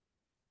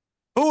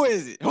 Who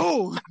is it?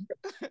 Who?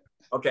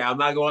 Okay, I'm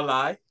not gonna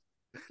lie.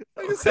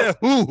 You said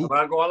who? I'm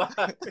not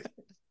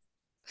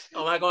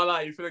gonna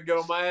lie. You finna get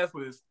on my ass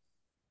with this.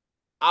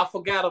 I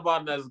forgot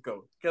about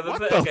Nezuko. What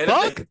the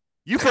fuck?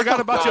 You forgot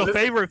about your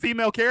favorite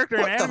female character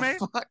in anime?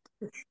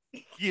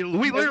 We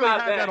literally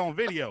had that on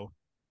video.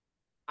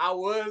 I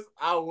was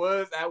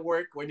at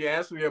work when you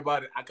asked me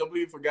about it. I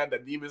completely forgot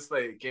that Demon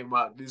Slayer came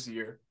out this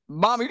year.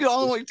 Mom, you the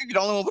only one. You think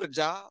you're the only one with a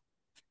job?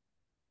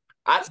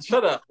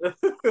 Shut up. I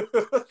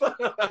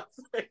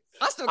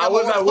still got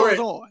my clothes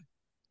on.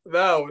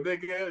 No,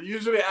 nigga.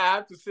 Usually I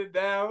have to sit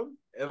down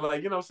and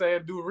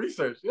do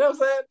research. You know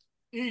what I'm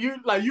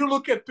saying? You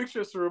look at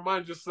pictures to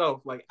remind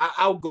yourself. Like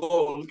I'll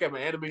go look at my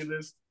anime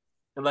list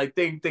and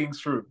think things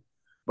through.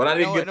 But I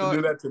didn't get to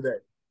do that today.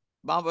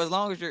 Bob, as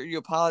long as you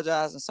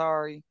apologize and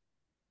sorry,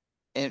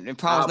 and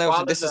promise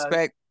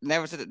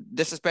never to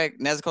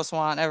disrespect Nezuko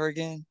Swan ever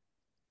again.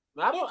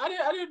 I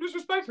didn't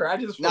disrespect her. I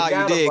just forgot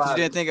you did because you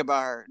didn't think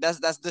about her.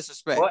 That's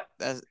disrespect. What?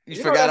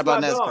 You forgot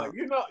about Nezuko.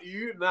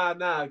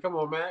 Nah. Come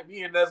on, man.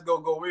 Me and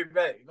Nezuko go way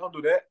back. Don't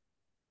do that.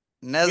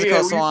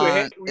 Nezuko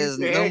Swan is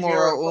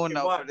numero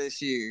uno for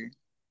this year.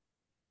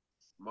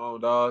 Come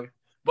on, dog.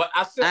 But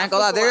I ain't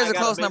gonna lie. There is a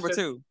close number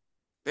two.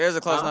 There's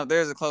a close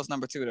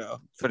number two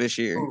though for this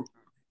year.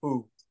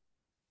 Who?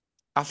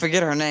 I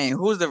forget her name.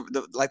 Who's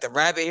the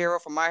rabbit hero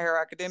from My Hero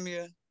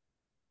Academia?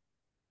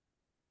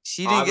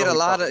 She I didn't know get a who you're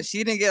lot talking of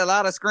she didn't get a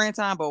lot of screen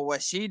time, but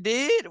what she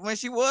did when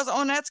she was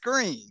on that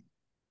screen.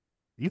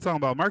 You talking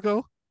about Marco?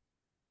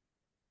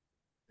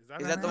 Is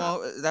Her that the name?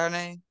 one? Is that her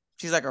name?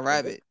 She's like a about.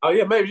 rabbit. Oh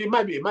yeah, maybe it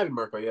might be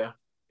Mirko. Yeah,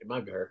 it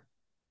might be her.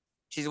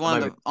 She's It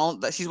one might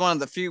of she's one of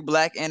the few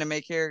black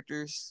anime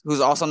characters who's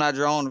also not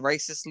drawn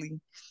racistly.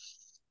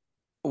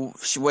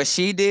 What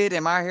she did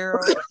in My Hero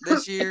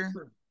this year,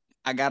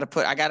 I gotta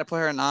put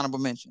her in honorable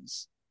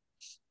mentions.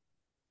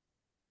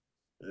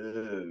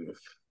 Ugh.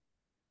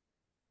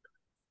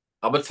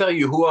 I'm gonna tell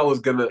you who I was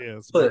gonna Yeah,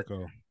 it's put.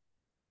 Marco.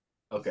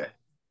 Okay,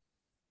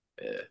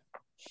 yeah,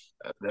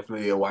 that's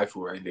definitely a waifu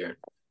right there.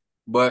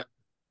 But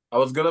I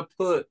was gonna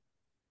put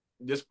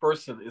this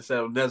person instead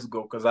of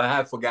Nezuko because I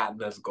had forgotten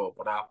Nezuko,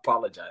 but I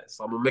apologize.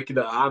 So I'm gonna make it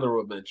an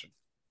honorable mention.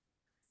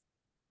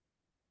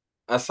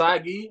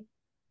 Asagi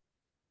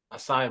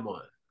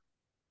Asaemon.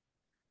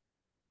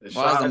 The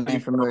Why is that name shoddy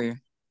from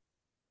familiar?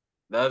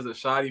 that's the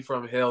shoddy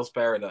from Hell's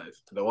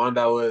Paradise. The one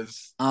that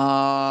was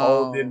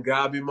holding Oh,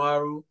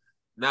 Gabimaru.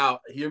 Now,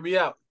 hear me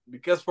out.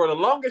 Because for the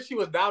longest she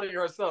was doubting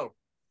herself.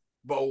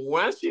 But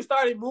once she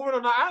started moving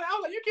on the island, I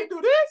was like, you can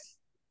do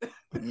this?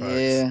 Facts.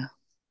 yeah.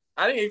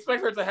 I didn't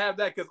expect her to have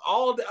that because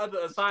all the other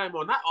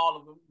assignments, not all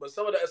of them, but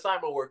some of the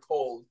assignments were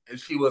cold and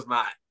she was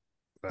not.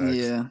 Facts.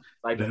 Yeah.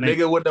 Like The the nigga,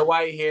 nigga with the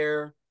white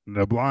hair.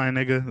 the blind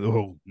nigga.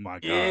 Oh my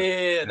god,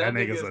 Yeah, that that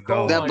nigga nigga's is a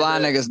cold That dog. like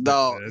blind that. nigga's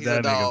dog. He's a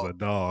That nigga's a dog.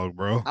 dog,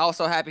 bro. I was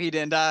so happy he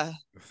didn't die.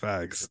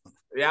 Facts.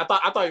 Yeah,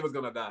 I thought he was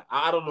gonna die.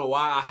 I don't know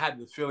why I had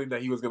the feeling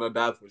that he was gonna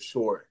die for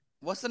sure.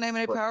 What's the name of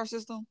their But power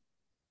system?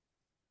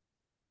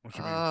 What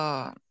you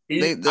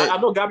mean? They I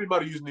know Gabi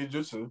might have used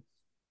ninjutsu.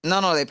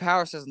 no, they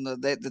power system.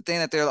 The thing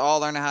that they're all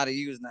learning how to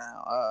use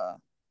now.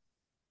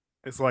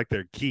 It's like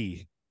their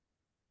key.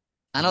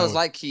 I know it's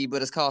like Key,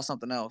 but it's called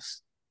something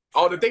else.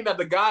 Oh, the thing that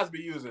the guys be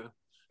using.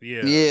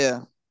 Yeah. Yeah.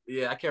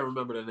 Yeah, I can't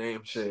remember the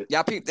name. Shit.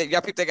 Y'all peep they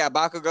got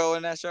Bakugo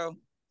in that show?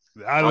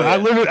 I, Oh, I yeah.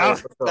 literally, Oh, I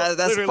for sure.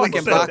 That's literally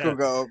fucking said that.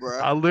 Bakugo, bro.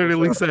 I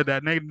literally sure. said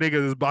that nigga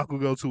is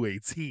Bakugo to a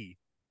T.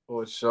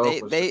 For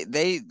sure.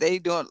 They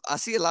doing. I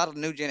see a lot of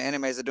new gen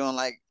animes are doing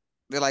like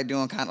they're like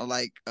doing kind of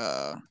like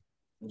The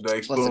what's it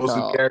explosive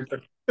called?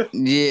 character.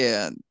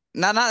 Yeah,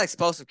 not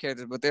explosive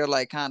characters, but they're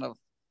like kind of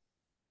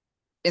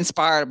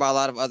inspired by a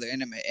lot of other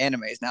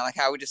animes now, like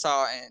how we just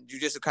saw in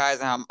Jujutsu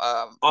Kaisen.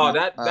 Oh,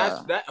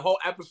 that whole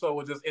episode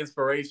was just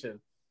inspiration.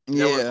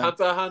 There was Yeah,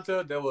 Hunter x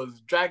Hunter. There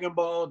was Dragon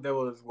Ball. There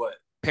was what?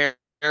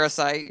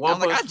 Parasite. One I'm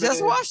like, I Punch just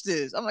Man. watched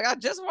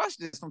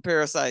this. From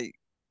Parasite.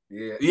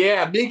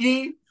 Yeah,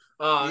 Miggy.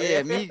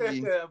 Yeah,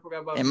 Migi. I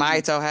forgot about And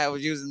Miggy. Maito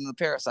was using the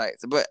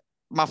parasites, but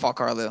my fault,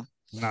 Carlil.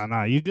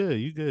 Nah, you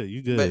good.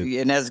 But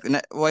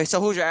yeah, wait. So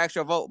who's your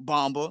actual vote,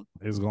 Bomba?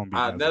 It's gonna be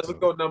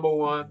Nezuko number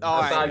one.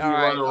 All That's how right, you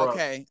runner up.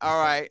 okay, all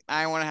right.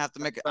 I ain't want to have to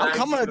make it. I'm Thank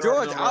coming you, to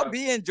Georgia. runner I'll up.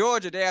 be in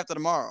Georgia day after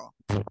tomorrow.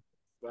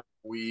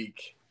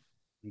 Weak.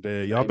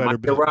 Yeah, y'all Hey, better Mike,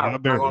 you're out.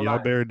 Not gonna y'all lie.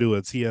 better do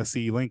a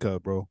TSC link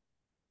up, bro.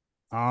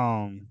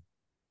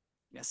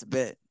 That's a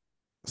bet.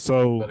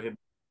 So Better hit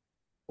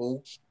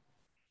who?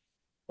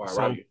 Why, So-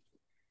 Robbie?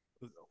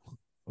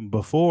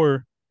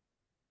 before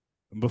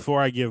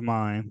I give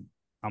mine,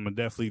 I'm gonna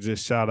definitely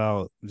just shout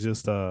out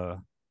just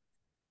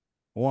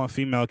one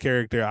female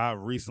character I've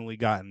recently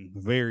gotten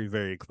very,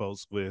 very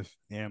close with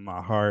in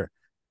my heart.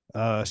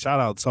 Shout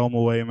out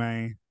Tomoe,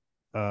 man.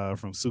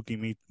 From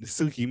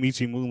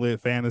Tsukimichi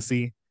Moonlit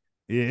Fantasy.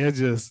 Yeah,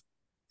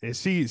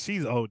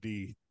 she's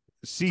OD.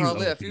 She's Carlil,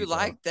 OD, if you bro.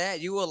 like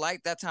that, you will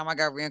like that time I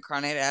got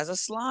reincarnated as a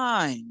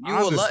slime. You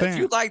I will love if understand.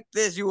 you like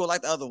this, you will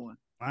like the other one.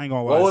 I ain't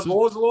gonna lie. What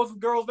was the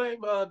girl's name?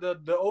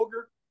 The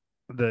ogre.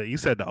 You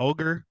said the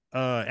ogre,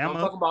 I'm Emma.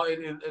 talking about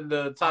in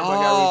the time I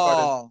got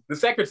reincarnated. The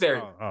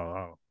secretary.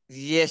 Oh.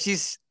 Yeah,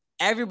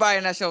 everybody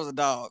in that show is a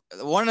dog.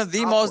 One of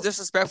the most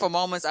disrespectful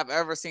moments I've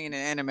ever seen in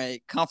anime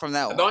come from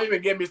that one. Don't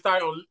even get me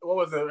started on what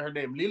was her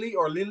name? Lily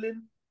or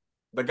Lilin?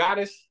 The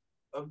goddess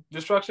of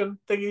destruction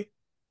thingy?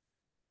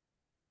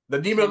 The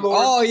demon lord?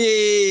 Oh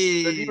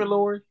yeah. The demon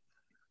lord?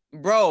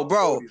 Bro.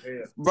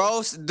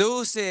 Yeah.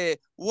 Dude said,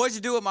 "What'd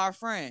you do with my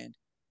friend?"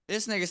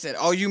 This nigga said,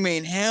 "Oh, you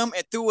mean him?"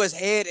 and threw his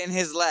head in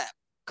his lap.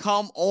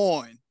 Come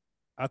on.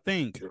 I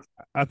think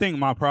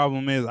my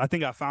problem is I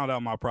think I found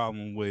out my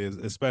problem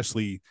with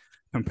especially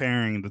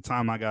comparing the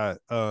time I got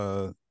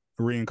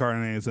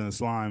reincarnated in a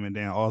slime and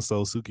then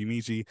also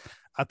Tsukimichi.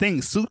 I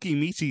think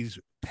Tsukimichi's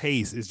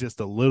pace is just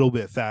a little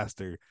bit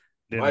faster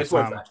than the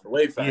time.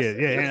 Way faster.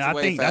 Yeah, and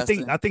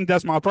I think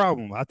that's my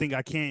problem. I think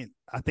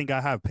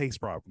I have pace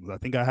problems. I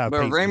think I have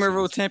But pace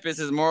Rimuru issues. Tempest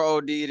is more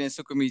OD than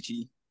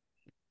Tsukimichi.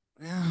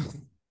 Yeah.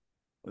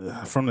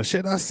 From the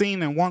shit I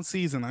seen in one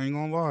season, I ain't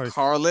gonna lie.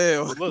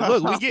 Carlil.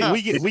 Look,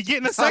 we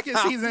getting a second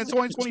season in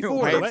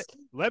 2024.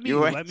 Let me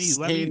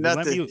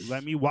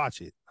watch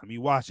it. Let me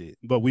watch it.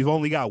 But we've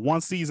only got one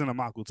season of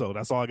Makoto.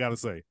 That's all I gotta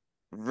say.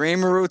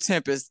 Rimuru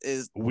Tempest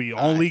is We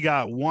only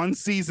got one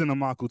season of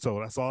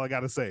Makoto. That's all I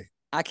gotta say.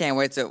 I can't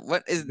wait to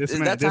what This is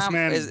man, that this time?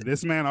 man, Is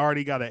this man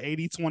already got a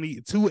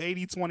 80-20, two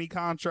 80-20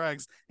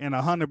 contracts and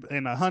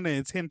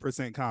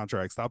 110%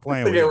 contract. Stop I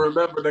playing think with I him.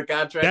 remember the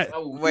contracts. That I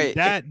will be. wait,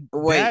 that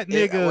wait, that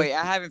nigga wait.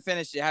 I haven't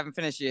finished yet. I haven't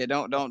finished yet.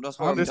 Don't spoil me.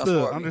 Don't understood.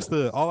 spoil me.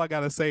 Understood. All I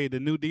gotta say,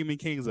 the new Demon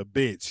King's a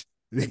bitch.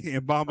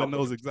 And Bomba Okay.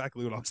 knows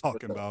exactly what I'm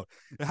talking about.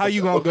 How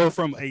you gonna go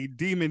from a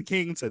Demon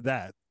King to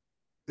that?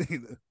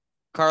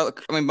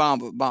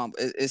 Bomba.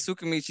 Is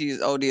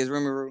Tsukimichi's OD is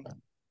Rimuru?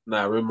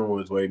 Nah,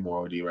 Rimuru is way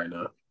more OD right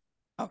now.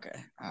 Okay,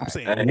 all I'm right.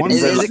 saying And one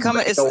he's been Is like it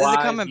coming? the Is it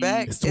coming YB.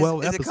 back? It's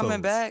 12 is it coming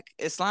episodes. back?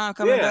 Is Slime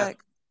coming back?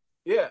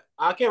 Yeah,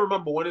 I can't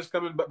remember when it's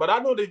coming, but I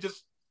know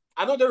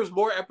I know there was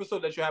more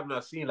episodes that you have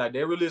not seen. Like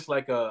they released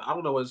like I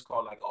don't know what it's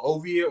called, like an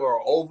OVA or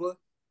an OVA.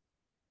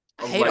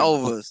 I Of hate like,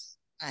 overs.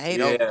 I hate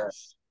yeah,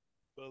 overs.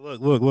 But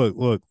look.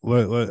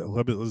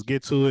 Let's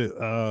get to it.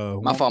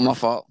 My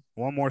fault.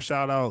 One more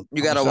shout out.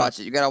 You gotta watch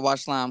it. You gotta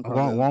watch Slime.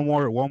 One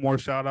more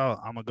shout out.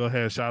 I'm gonna go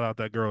ahead and shout out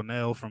that girl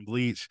Nell from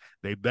Bleach.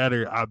 I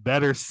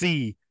better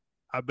see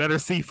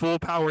full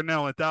power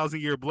Nell and 1,000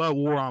 Year Blood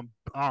War.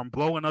 I'm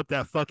blowing up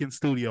that fucking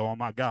studio. Oh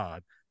my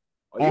god.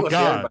 you Oh gonna see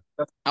god. everybody.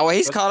 Oh, well,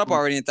 he's That's caught up cool.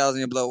 already in 1,000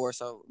 Year Blood War,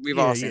 so we've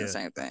Yeah, all seen yeah. the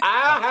same thing.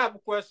 I have a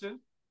question.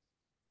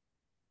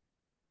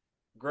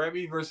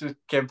 Grammy versus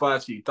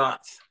Kenpachi.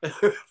 Thoughts?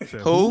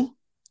 Who?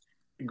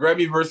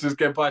 Grammy versus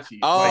Kenpachi.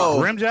 Oh,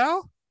 Like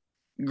Grimjow?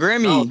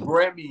 Grimmy. No,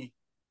 Grammy.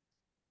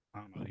 I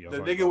don't know. The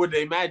nigga with the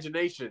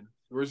imagination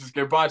versus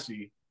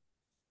Kenpachi.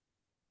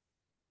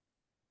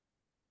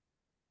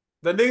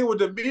 The nigga with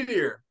the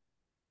meteor.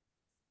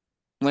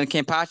 When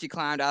Kenpachi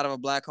climbed out of a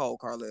black hole,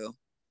 Carlil.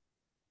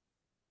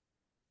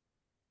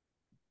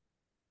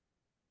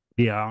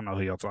 Yeah, I don't know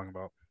who y'all talking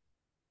about.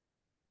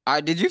 All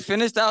right, did you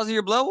finish 1,000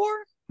 Year Blood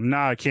War?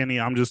 Nah, Kenny,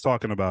 I'm just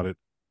talking about it.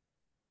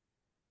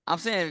 I'm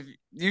saying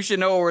you should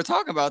know what we're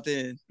talking about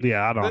then.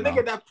 Yeah, I The don't know.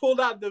 nigga that pulled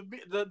out the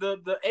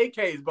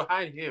AKs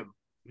behind him.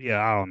 Yeah,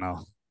 I don't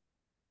know.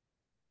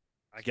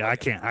 I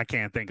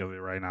can't think of it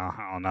right now.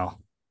 I don't know.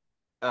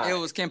 It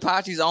was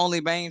Kenpachi's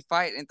only main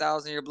fight in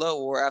 1,000 Year Blood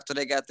War after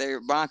they got their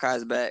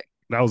Bankais back.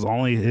 That was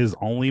only his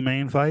only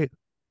main fight.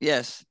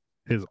 Yes.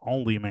 His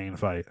only main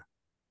fight.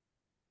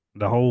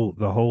 The whole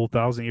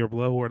 1,000 Year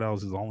Blood War. That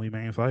was his only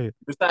main fight.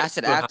 I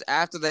said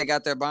after they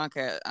got their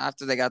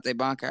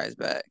Bankais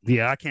back.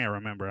 Yeah, I can't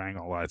remember. I ain't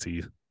gonna lie to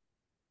you.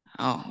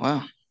 Oh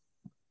well,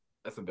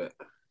 That's a bet.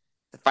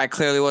 the fight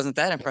clearly wasn't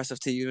that impressive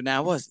to you.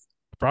 Now was it?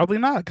 Probably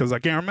not, because I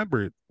can't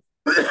remember it.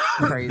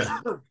 Crazy.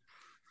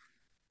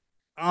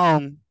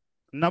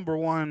 Number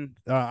one,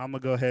 I'm gonna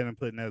go ahead and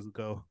put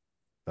Nezuko.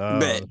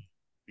 Bet.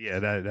 Yeah,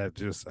 that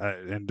just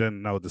and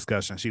then no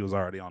discussion. She was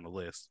already on the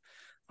list.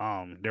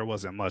 There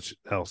wasn't much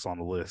else on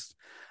the list.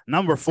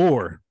 Number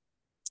 4,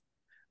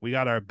 we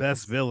got our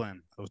best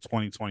villain of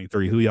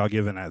 2023. Who y'all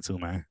giving that to,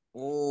 man?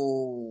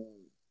 Ooh.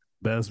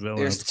 Best villain.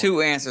 There's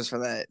 2 answers for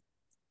that.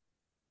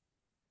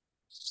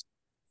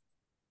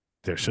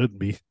 There should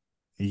be.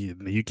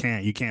 You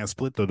can't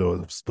split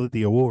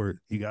the award.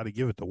 You got to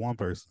give it to one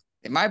person.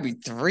 It might be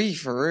 3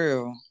 for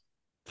real.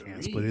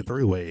 Can't split it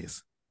 3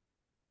 ways.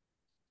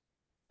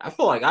 I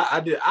feel like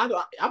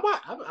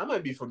I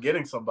might be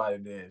forgetting somebody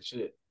then.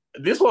 Shit.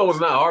 This one was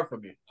not hard for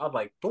me. I was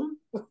like, boom.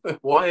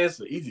 One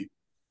answer, easy.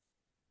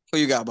 Who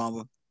you got,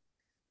 Bomba?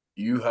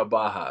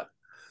 Baha.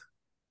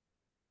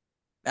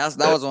 That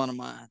was one of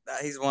mine.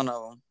 He's one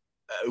of them.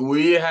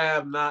 We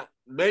have not,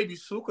 maybe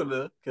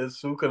Sukuna, because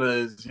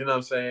Sukuna is, you know what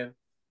I'm saying?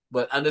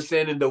 But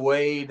understanding the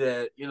way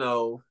that,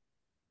 Jujutsu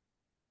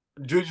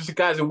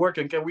Kaisen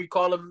working, can we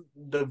call him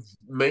the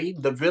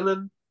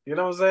villain? You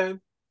know what I'm saying?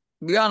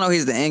 We all know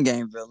he's the end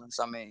game villain.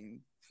 So I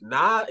mean,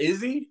 nah,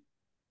 is he?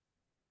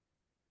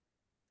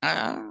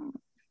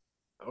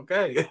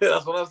 Okay,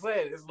 that's what I'm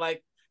saying. It's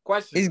like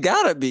question. He's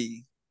gotta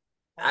be.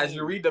 As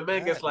you read the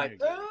manga, it's like,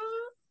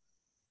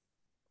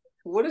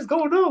 what is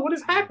going on? What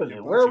is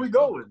happening? Where are we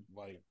going?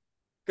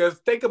 Because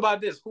think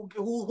about this: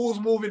 who's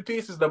moving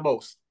pieces the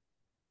most?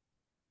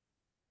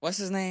 What's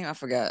his name? I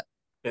forgot.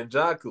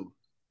 Kenjaku.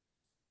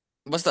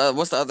 What's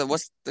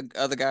the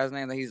other guy's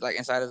name that he's like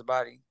inside his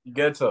body?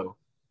 Geto,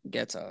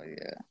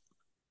 yeah.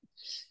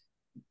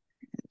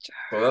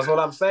 So that's what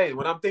I'm saying.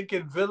 When I'm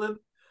thinking villain,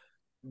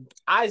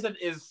 Aizen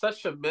is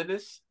such a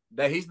menace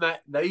that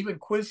even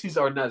Quincy's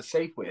are not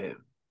safe with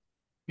him.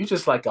 You're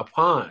just like a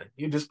pawn.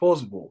 You're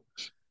disposable.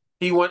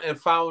 He went and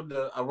found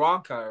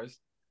Aroncars,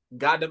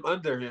 got them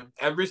under him.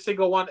 Every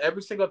single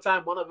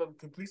time one of them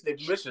completes their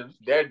mission,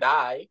 they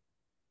die.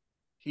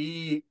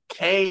 He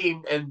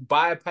came and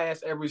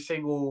bypassed every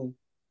single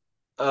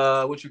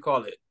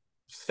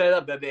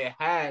setup that they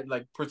had,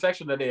 like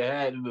protection that they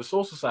had in the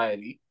Soul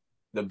Society.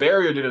 The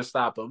barrier didn't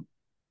stop him.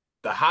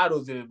 The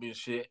Hados didn't mean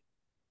shit.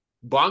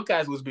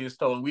 Bankais was being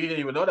stolen. We didn't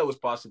even know that was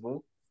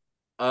possible.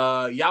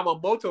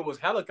 Yamamoto was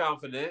hella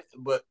confident,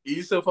 but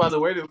he still found a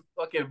way to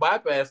fucking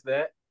bypass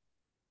that.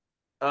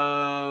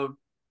 And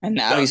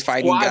now he's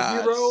fighting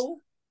gods. Zero,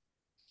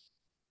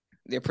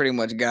 they're pretty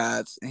much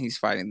gods, and he's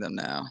fighting them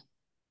now.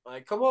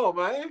 like, come on,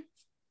 man.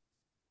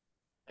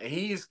 And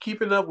he's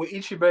keeping up with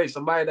Ichibei,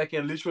 somebody that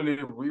can literally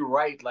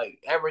rewrite like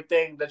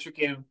everything that you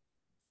can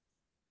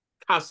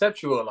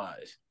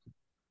conceptualize.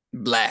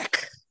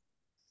 Black.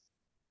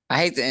 I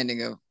hate the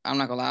ending of. I'm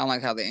not gonna lie. I don't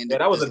like how they ended Yeah,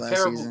 that was this a last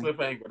terrible season.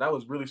 cliffhanger. That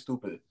was really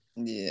stupid.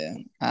 Yeah,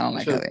 I don't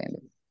like how they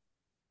ended.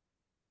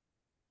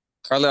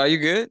 Carla, are you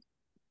good?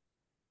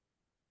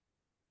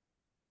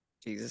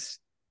 Jesus.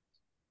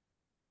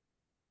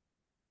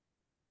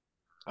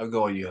 I'll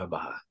go on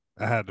Yubaba.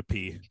 I had to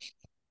pee.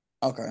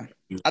 Okay.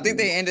 I think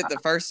they ended the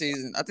first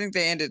season. I think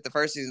they ended the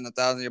first season of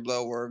Thousand Year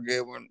Blood were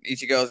good when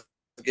Ichigo's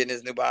getting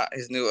his new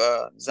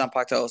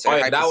Zanpakuto. So Oh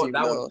yeah, hype to see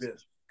that was those. good.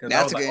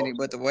 That's a Like, good ending.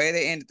 But the way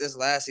they ended this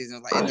last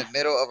season, like in the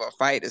middle of a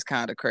fight, is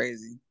kind of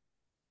crazy.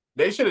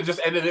 They should have just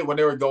ended it when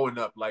they were going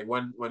up. Like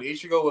when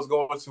Ichigo was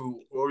going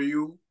to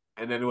Oryu,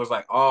 and then it was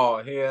like,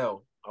 oh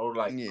hell. I was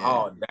like,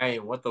 oh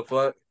dang, what the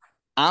fuck?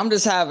 I'm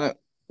just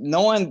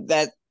knowing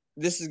that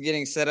this is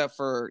getting set up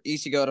for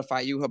Ichigo to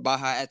fight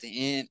Yhwach at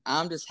the end.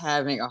 I'm just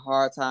having a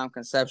hard time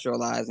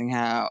conceptualizing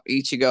how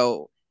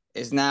Ichigo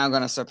is now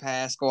going to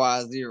surpass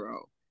Squad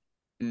Zero.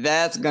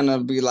 That's going to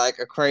be like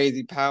a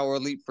crazy power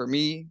leap for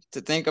me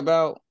to think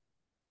about,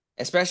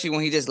 especially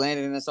when he just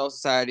landed in the Soul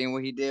Society and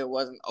what he did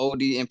wasn't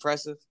OD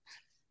impressive.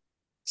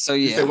 So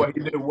yeah, you said what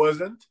he did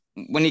wasn't.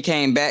 When he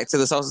came back to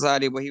the Soul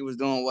Society, what he was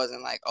doing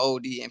wasn't like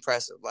OD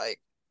impressive. Like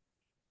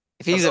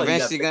if he's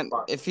eventually gonna,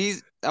 if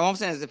he's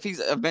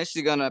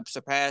eventually gonna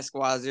surpass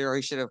Squad Zero,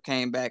 he should have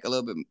came back a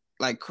little bit.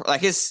 Like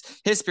his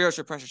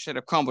spiritual pressure should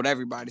have crumbled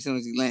everybody as soon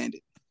as he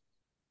landed.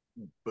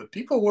 But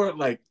people weren't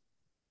like,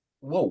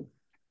 whoa.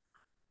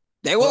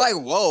 They were like,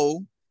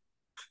 whoa.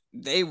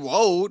 They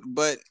woed,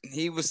 but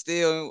he was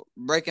still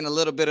breaking a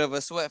little bit of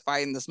a sweat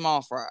fighting the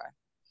small fry.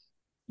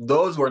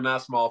 Those were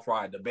not small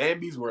fry. The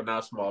Bambis were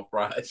not small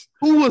fries.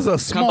 Who was a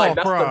small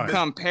fry?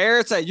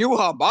 Compared to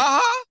Yhwach?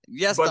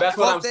 Yes, but that's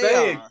what I'm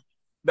saying.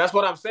 That's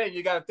what I'm saying.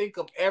 You got to think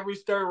of every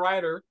Stern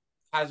Rider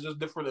has just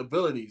different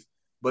abilities.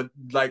 But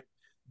like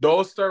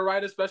those Stern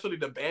Riders, especially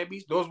the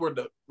Bambis, those were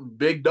the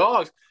big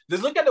dogs.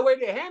 Just look at the way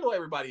they handle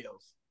everybody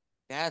else.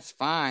 That's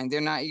fine.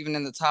 They're not even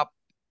in the top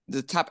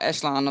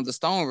echelon of the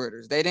Stone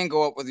Ridders. They didn't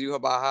go up with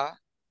Yhwach.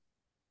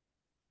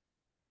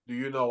 Do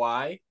you know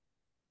why?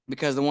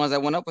 Because the ones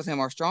that went up with him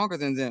are stronger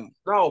than them.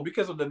 No,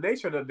 because of the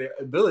nature of their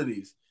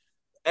abilities.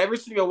 Every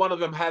single one of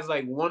them has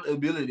like one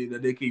ability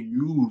that they can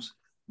use.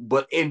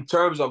 But in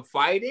terms of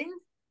fighting,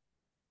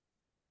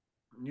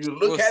 you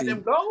look at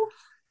them go.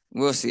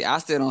 We'll see. I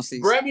still don't see.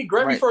 Grammy,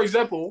 right. For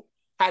example,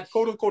 had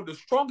quote unquote the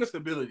strongest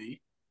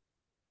ability.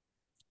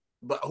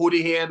 But who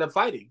did he end up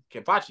fighting?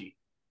 Kenpachi.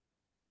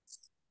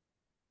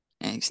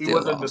 And he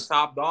wasn't the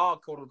top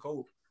dog, quote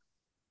unquote.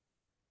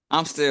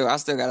 I still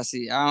gotta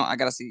see. I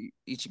gotta see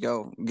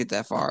Ichigo get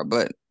that far.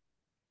 But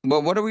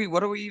what are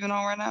we even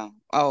on right now?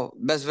 Oh,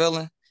 best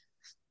villain.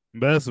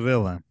 Best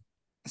villain.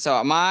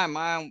 So my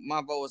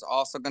vote was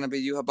also gonna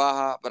be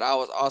Yhwach, but I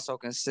was also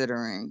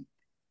considering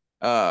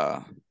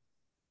Geto,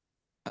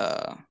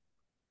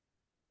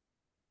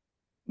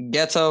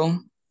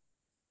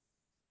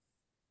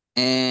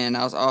 and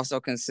I was also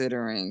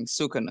considering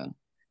Sukuna.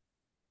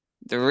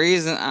 The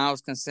reason I was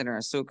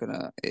considering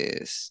Sukuna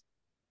is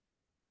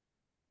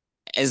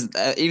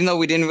even though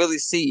we didn't really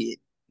see it,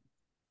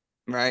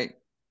 right?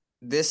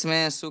 This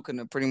man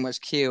Sukuna pretty much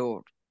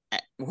killed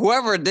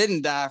whoever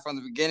didn't die from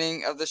the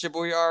beginning of the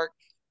Shibuya arc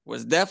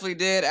was definitely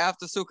dead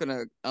after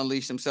Sukuna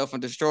unleashed himself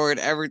and destroyed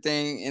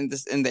everything in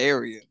the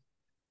area.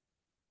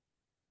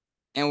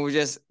 And we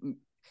just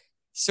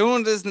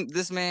soon as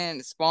this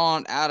man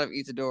spawned out of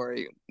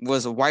Itadori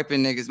was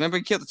wiping niggas. Remember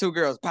he killed the two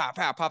girls, pop,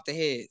 pop their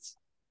heads.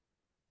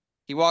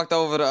 He walked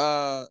over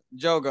to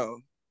Jogo.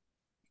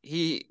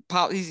 He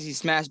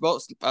smashed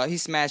both. He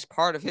smashed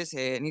part of his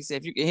head, and he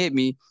said, "If you can hit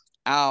me,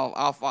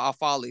 I'll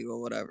follow you or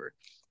whatever."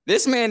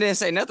 This man didn't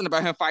say nothing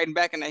about him fighting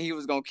back and that he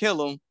was gonna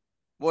kill him.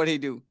 What'd he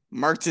do?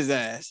 Murked his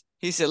ass.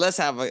 He said, "Let's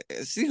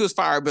see whose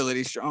fire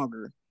ability is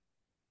stronger."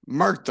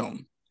 Murked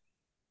him.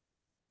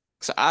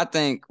 So I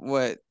think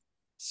what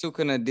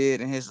Sukuna did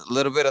in his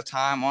little bit of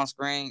time on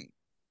screen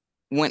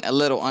went a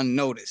little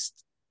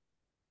unnoticed.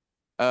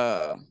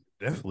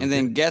 Definitely. And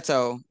then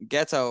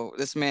Geto,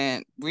 this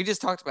man, we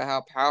just talked about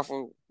how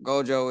powerful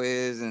Gojo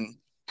is and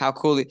how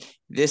cool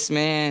this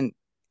man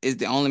is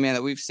the only man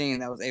that we've seen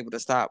that was able to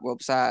stop, well,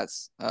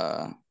 besides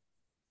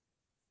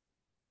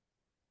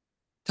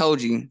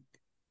Toji,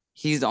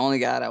 he's the only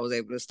guy that was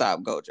able to stop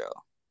Gojo.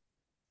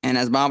 And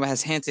as Bamba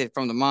has hinted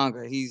from the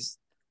manga, he's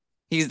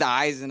the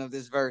Aizen of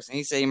this verse. And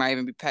he said he might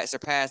even be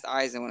surpassed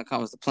Aizen when it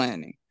comes to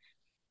planning.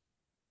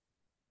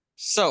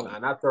 So.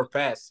 Not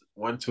surpassed.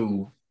 1,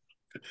 2.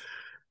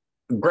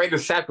 Greater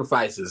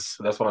sacrifices.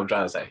 That's what I'm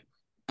trying to say.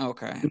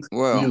 Okay.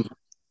 Well,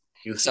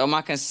 so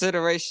my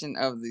consideration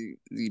of the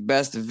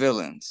best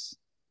villains,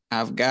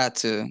 I've got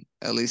to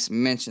at least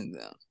mention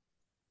them.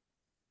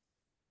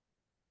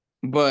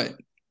 But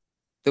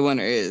the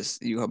winner is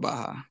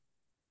Yhwach.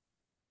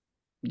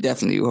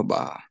 Definitely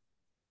Yhwach.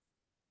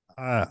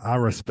 I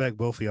respect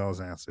both of y'all's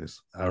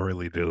answers. I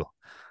really do.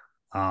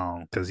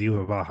 Because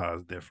Yhwach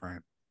is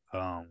different.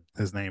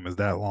 His name is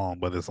that long,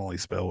 but it's only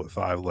spelled with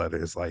 5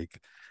 letters. Like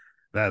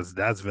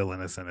that's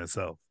villainous in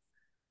itself.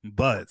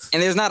 But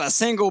And there's not a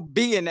single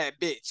B in that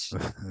bitch.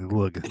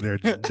 look,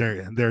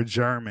 they're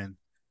German.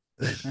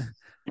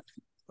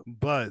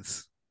 But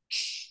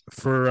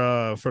for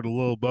the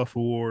little Buff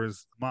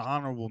Awards, my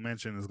honorable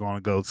mention is going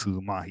to go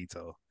to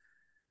Mahito.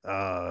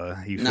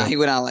 He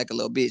went out like a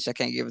little bitch. I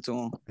can't give it to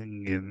him.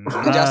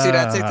 Nah, Did y'all see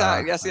that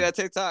TikTok? Y'all see that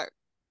TikTok?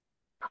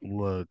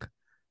 Look,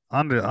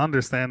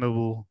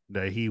 understandable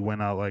that he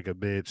went out like a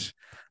bitch,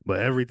 but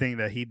everything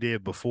that he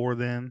did before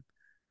then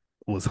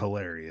was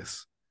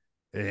hilarious.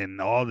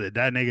 And all that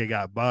nigga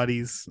got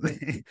bodies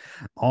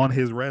on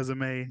his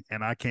resume,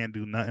 and I can't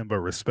do nothing but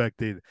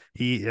respect it.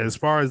 He, as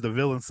far as the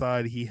villain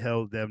side, he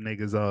held them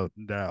niggas up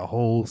that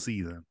whole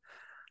season.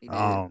 He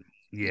did.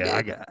 Yeah,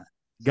 I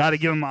got to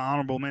give him my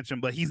honorable mention,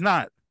 but he's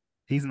not.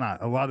 He's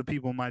not. A lot of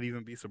people might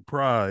even be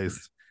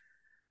surprised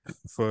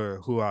for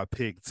who I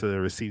picked to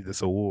receive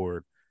this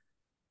award.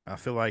 I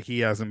feel like he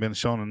hasn't been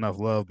shown enough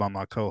love by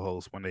my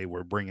co-hosts when they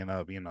were bringing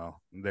up,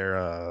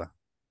 their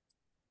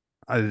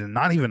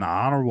not even an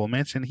honorable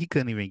mention. He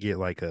couldn't even get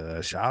like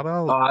a shout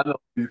out. Oh, I know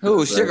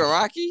who,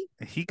 Shigaraki?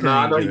 He couldn't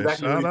I know get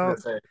exactly a shout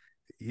out.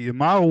 Yeah,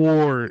 my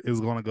award is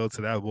going to go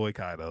to that boy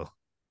Kaido.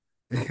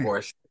 Of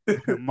course.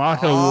 My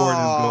award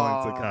is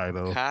going to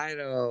Kaido.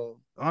 Kaido.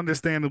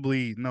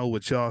 Understandably, know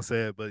what y'all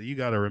said, but you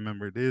got to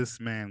remember this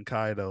man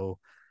Kaido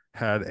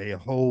had a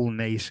whole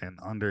nation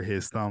under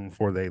his thumb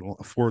for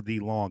the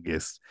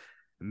longest.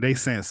 And they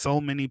sent so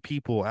many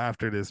people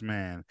after this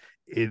man.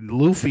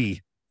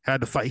 Luffy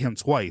had to fight him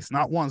twice,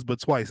 not once but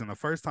twice. And the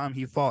first time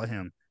he fought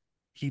him,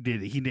 he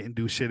didn't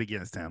do shit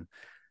against him.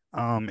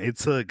 It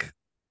took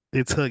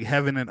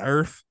heaven and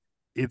earth.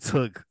 It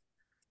took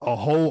a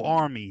whole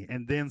army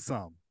and then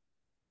some.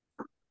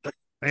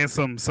 And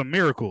some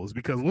miracles,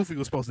 because Luffy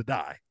was supposed to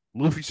die.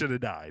 Luffy should have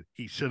died.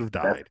 He should have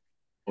died.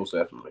 Most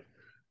definitely.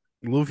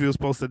 Luffy was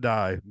supposed to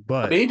die,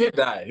 but he did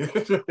die.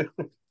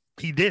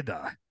 He did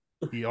die.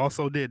 He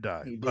also did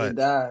die. He did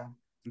die.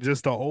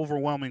 Just the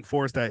overwhelming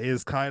force that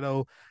is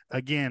Kaido.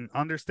 Again,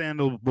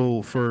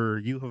 understandable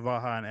for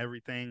Yhwach and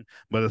everything,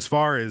 but as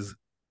far as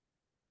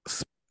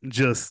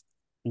just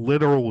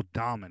literal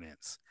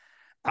dominance,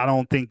 I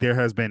don't think there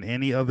has been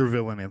any other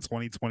villain in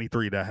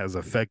 2023 that has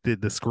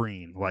affected the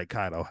screen like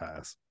Kaido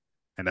has,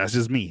 and that's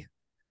just me.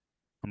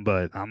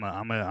 But I'm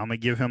gonna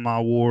give him my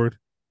award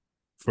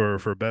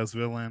for best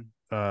villain.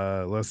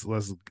 Let's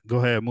go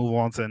ahead and move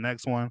on to the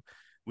next one.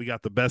 We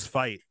got the best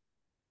fight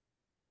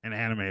in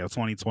anime of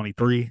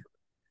 2023.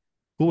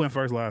 Who went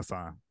first last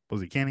time?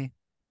 Was it Kenny?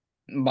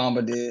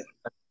 Bomba did.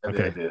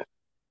 Okay,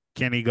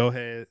 Kenny, go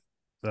ahead.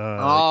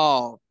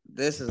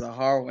 This is a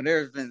hard one.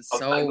 There's been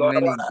so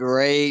many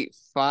great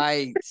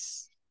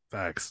fights.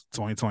 Facts.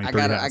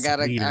 2023.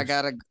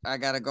 I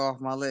gotta go off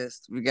my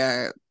list.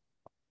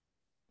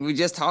 We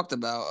just talked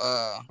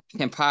about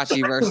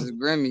Kenpachi versus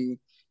Grimmy.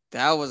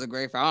 That was a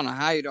great fight. I don't know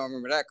how you don't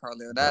remember that,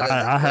 Carlito.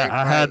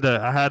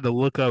 I had to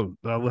look up.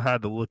 I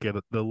had to look at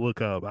the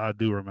look up. I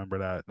do remember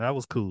that. That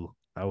was cool.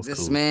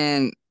 This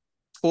man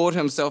pulled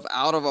himself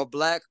out of a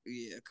black.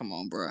 Yeah, come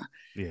on, bro.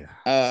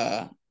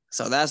 Yeah.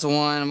 So that's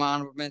one of my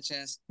honorable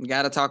mentions. You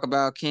got to talk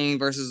about King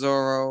versus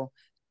Zoro.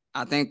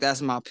 I think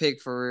that's my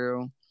pick for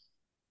real.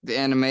 The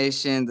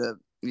animation, that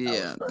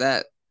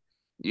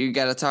you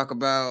got to talk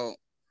about.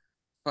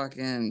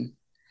 You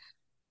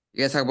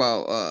got to talk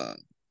about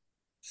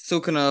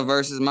Sukuna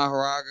versus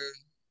Mahoraga.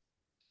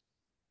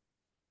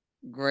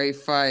 Great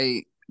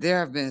fight. There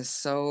have been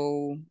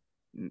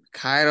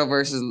Kaido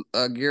versus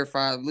Gear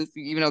 5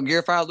 Luffy. Even though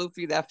Gear 5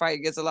 Luffy, that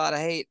fight gets a lot of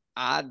hate.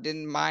 I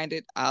didn't mind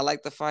it. I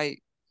like the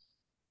fight.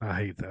 I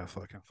hate that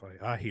fucking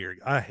fight. I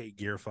hate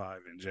Gear 5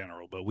 in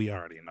general, but we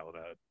already know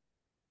that.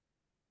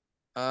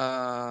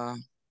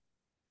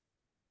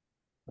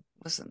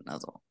 What's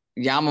another one?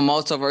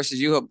 Yamamoto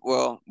versus Yuha.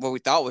 Well, what we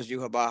thought was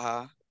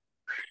Yhwach.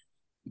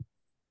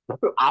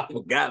 I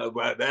forgot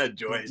about that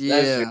joint. Yeah.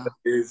 That shit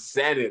is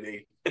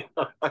insanity.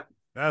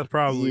 That's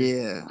probably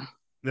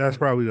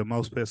the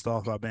most pissed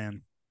off I've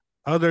been.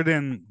 Other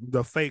than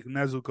the fake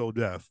Nezuko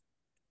death,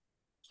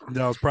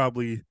 that was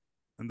probably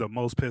the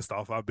most pissed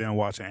off I've been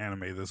watching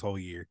anime this whole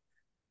year.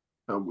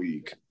 I'm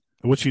weak.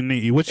 What you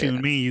mean? You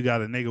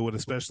got a nigga with a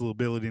special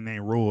ability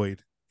named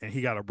Royd, and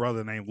he got a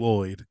brother named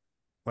Lloyd.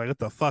 Like, what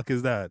the fuck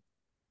is that?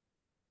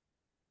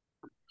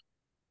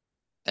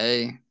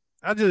 Hey.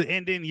 And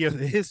then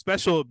his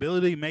special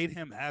ability made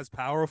him as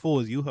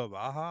powerful as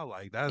Yhwach.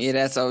 Like,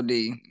 that's OD.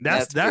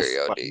 That's very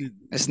OD.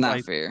 It's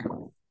not fair.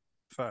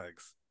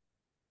 Facts.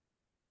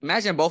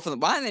 Imagine both of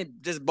them. Why didn't they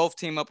just both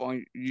team up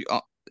on you?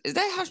 Is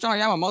that how strong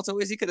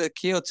Yamamoto is? He could have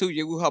killed two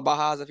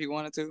Yhwachs if he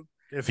wanted to.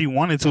 If he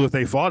wanted to, if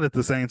they fought at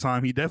the same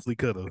time, he definitely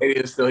could have. It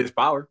is still his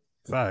power.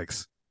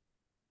 Facts.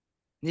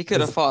 He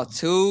could have fought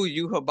two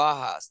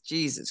Yhwachs.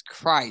 Jesus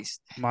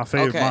Christ. My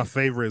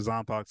favorite is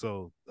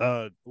Zanpakuto.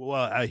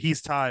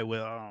 He's tied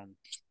with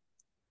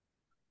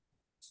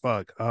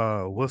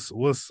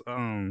what's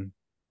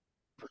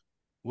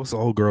the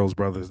old girl's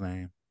brother's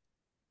name?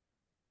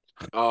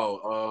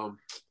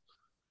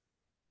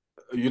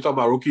 You talking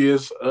about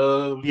Rukia's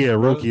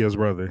Rukia's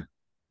brother.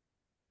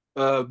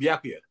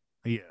 Byakuya.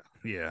 Yeah.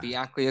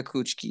 Byakuya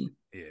Kuchiki.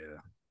 Yeah.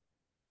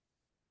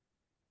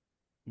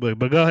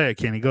 But go ahead,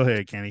 Kenny. Go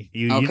ahead, Kenny.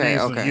 Okay, you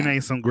okay.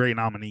 name some great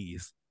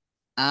nominees.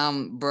 I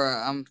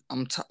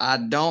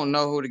don't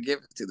know who to give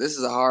it to. This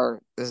is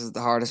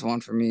the hardest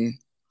one for me.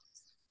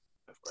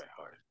 That's quite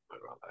hard. Not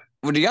gonna lie.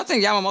 Well, do y'all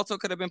think Yamamoto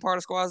could have been part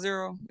of Squad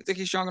Zero? You think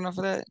he's strong enough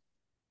for that?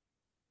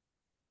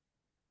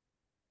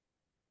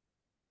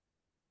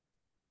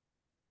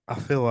 I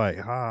feel like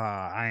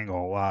I ain't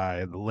gonna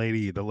lie. The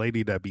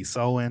lady that be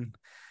sewing,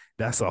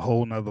 that's a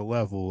whole nother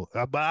level.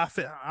 But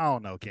I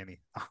don't know,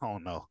 Kenny. I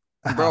don't know.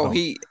 I Bro, don't.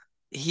 he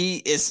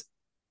is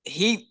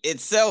heat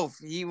itself.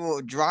 He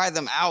will dry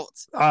them out.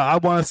 I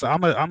want to say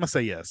I'm gonna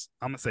say yes.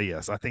 I'm gonna say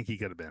yes. I think he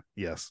could have been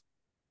yes.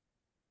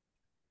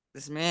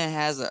 This man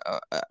has a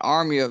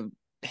army of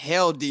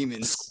hell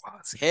demons,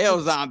 hell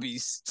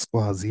zombies.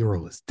 Squad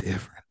Zero is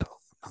different though.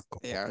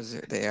 They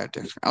are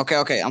different.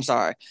 Okay. I'm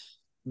sorry.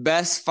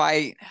 Best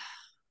fight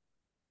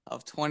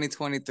of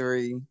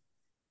 2023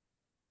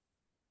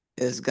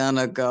 is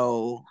gonna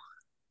go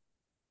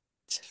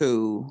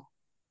to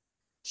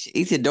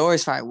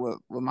Itadori's fight with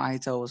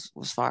Mahito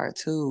was fire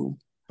too.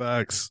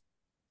 Facts.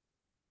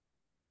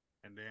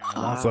 And then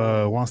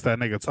once that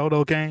nigga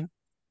Toto came,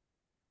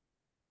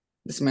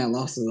 this man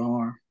lost his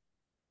arm.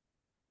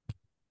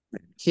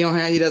 He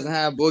doesn't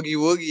have Boogie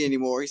Woogie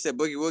anymore. He said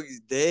Boogie Woogie's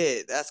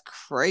dead. That's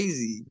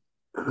crazy.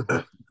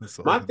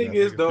 My thing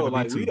is though,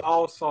 like we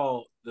all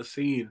saw the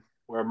scene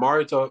where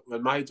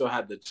Mahito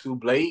had the two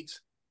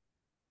blades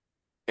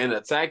and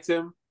attacked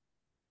him,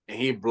 and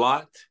he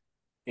blocked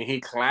and he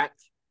clapped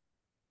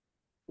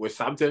with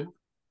something.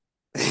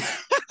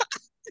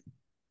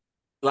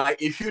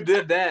 Like if you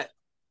did that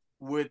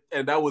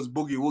and that was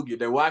Boogie Woogie,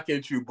 then why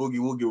can't you Boogie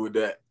Woogie with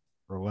that?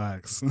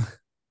 Relax.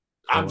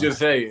 I'm just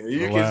saying,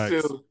 you Relax.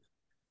 can still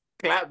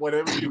clap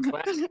whatever you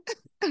clap.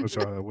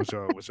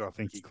 What y'all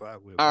think he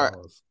clapped with? All right.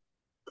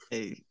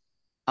 Hey,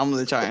 I'm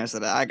gonna try to answer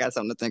that. I got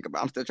something to think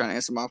about. I'm still trying to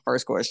answer my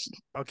first question.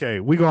 Okay,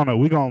 we're gonna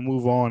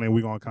move on and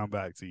we're gonna come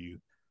back to you.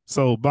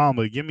 So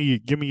Bamba, give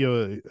me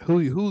your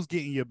who's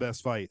getting your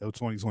best fight of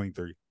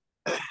 2023?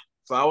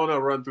 So I want to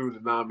run through the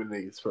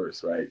nominees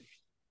first, right?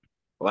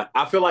 Like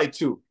I feel like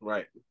two,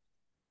 right?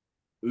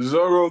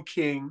 Zoro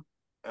King,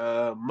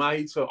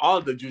 Mahito,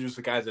 all the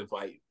Jujutsu Kaisen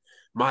fight.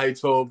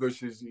 Mahito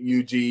versus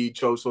Yuji,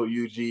 Choso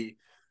Yuji,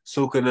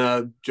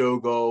 Sukuna,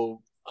 Jogo,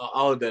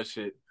 all of that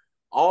shit.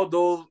 All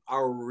those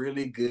are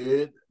really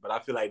good, but I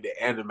feel like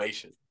the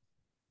animation,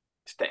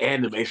 it's the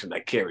animation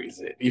that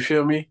carries it. You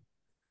feel me?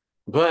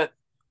 But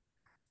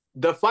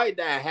the fight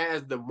that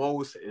has the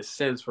most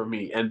sense for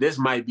me, and this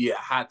might be a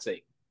hot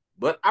take,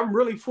 but I'm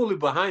really fully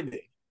behind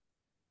it.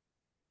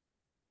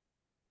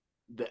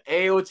 The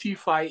AOT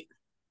fight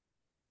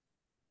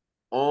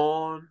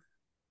on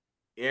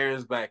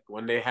Aaron's back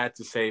when they had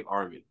to save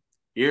Armin.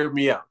 Hear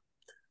me out.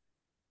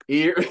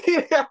 Hear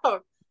me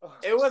out.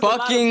 It was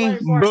fucking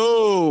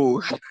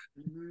boo.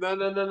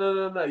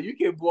 No. You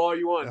can boo all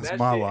you want. That's that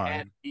my shit line.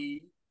 had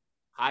me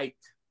hyped.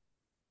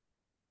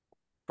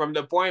 From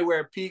the point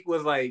where Peak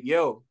was like,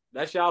 yo,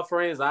 that's y'all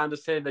friends. I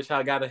understand that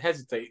y'all gotta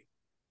hesitate.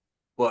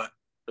 But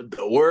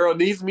the world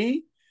needs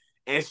me.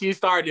 And she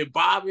started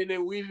bobbing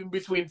and weaving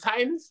between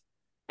Titans.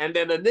 And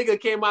then the nigga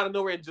came out of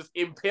nowhere and just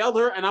impaled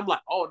her. And I'm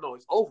like, oh no,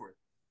 it's over.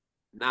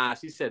 Nah,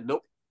 she said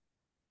nope.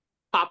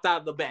 Popped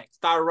out of the back,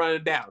 started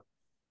running down.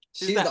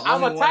 She's the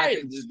only one that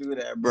can just do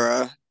that,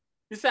 bruh.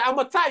 She said, I'm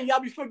a Titan. Y'all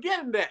be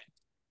forgetting that.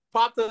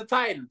 Popped to the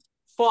Titan.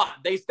 Fought.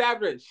 They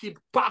stabbed her. She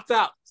popped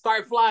out.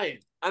 Started flying.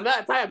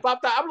 Another Titan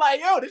popped out. I'm like,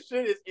 yo, this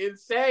shit is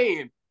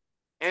insane.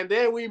 And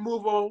then we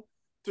move on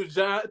to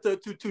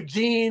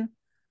Jean,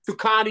 to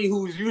Connie,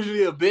 who's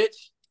usually a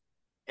bitch.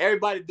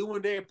 Everybody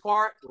doing their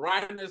part.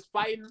 Ryan is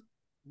fighting.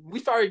 We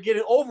started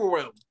getting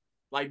overwhelmed.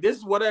 Like, this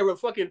is whatever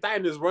fucking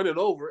Titan is running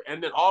over.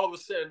 And then all of a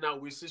sudden, now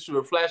we see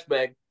a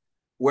flashback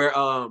where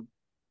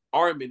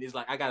Armin is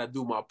like, I gotta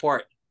do my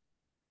part.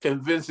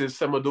 Convinces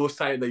some of those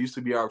Titans that used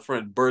to be our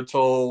friend,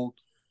 Bertold,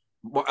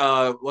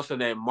 what's her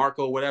name,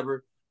 Marco,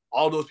 whatever.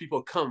 All those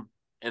people come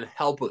and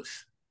help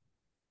us.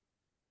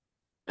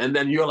 And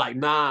then you're like,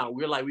 nah,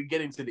 we're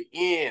getting to the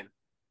end.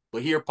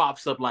 But here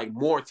pops up like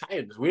more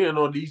Titans. We didn't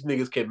know these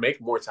niggas can make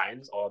more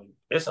Titans.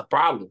 It's a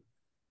problem.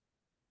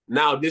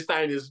 Now this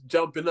Titan is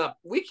jumping up.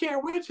 We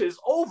can't reach it. It's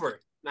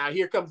over. Now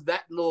here comes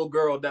that little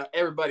girl that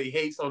everybody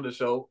hates on the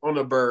show, on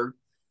the bird.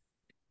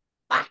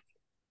 Ah.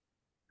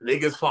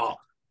 Niggas fall.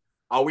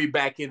 Are we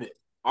back in it?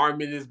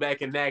 Armin is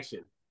back in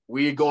action.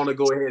 We're going to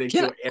go ahead and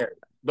kill Eric.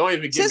 Don't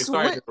even get me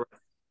started.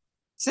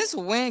 Since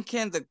when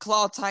can the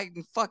Claw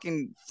Titan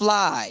fucking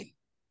fly?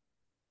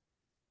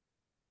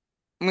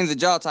 I mean, the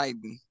Jaw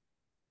Titan.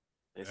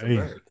 Hey,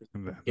 that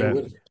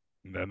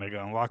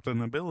nigga unlocked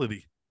an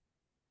ability.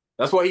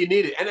 That's what he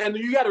needed. And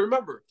you got to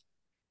remember,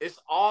 it's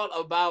all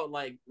about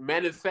like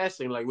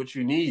manifesting like what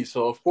you need.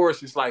 So of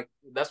course it's like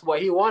that's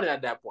what he wanted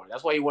at that point.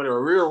 That's why he wanted a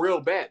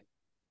real bad.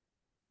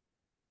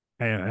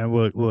 And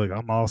look,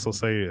 I'm also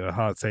saying a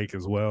hot take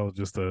as well,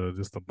 just to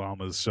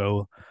Bama's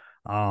show.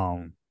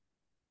 The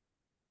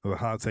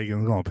hot take is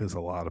gonna piss a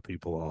lot of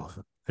people off.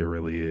 It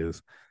really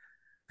is.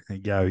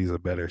 And Gabby's a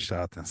better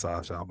shot than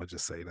Sasha. I'm gonna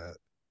just say that.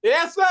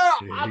 Yes, sir.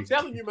 I'm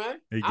telling you, man.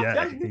 I'm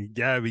telling you.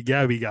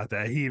 Gabby got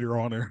that heater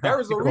on her. There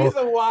is a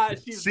reason why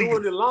she's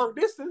doing the long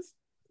distance.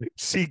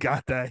 She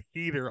got that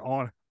heater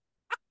on her.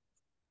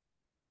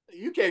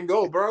 You can't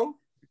go, bro.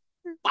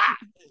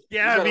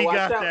 Gabby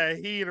got that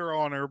heater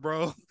on her,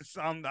 bro.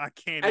 I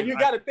can't. And you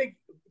got to think,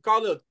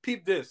 Carla,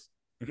 peep this.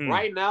 Mm-hmm.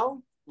 Right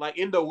now, like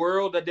in the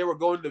world that they were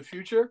going to the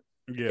future,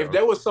 if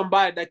there was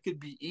somebody that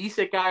could be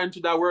isekai into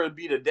that world and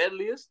be the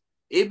deadliest,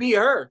 it'd be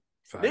her.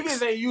 Facts.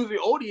 Niggas ain't using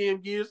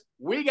ODM gears.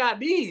 We got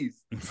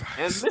these. Facts.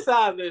 And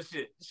besides that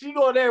shit, she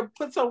go there and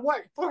put some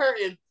work. Put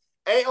her in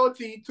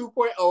AOT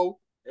 2.0.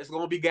 It's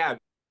going to be Gabby.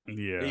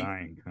 Yeah, I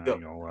ain't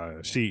gonna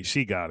lie.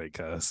 She got it,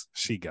 cuz.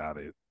 She got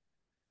it.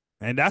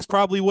 And that's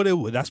probably what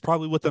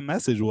the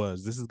message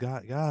was. This is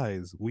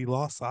guys, we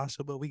lost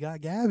Sasha, but we got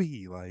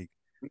Gabby. Like,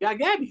 we got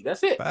Gabby.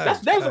 That's it.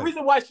 There's a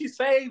reason why she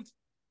saved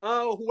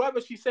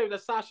whoever she saved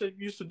that Sasha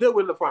used to deal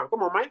with in the farm.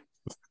 Come on,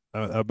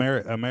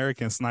 man.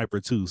 American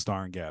Sniper 2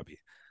 starring Gabby.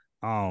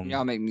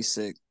 Y'all make me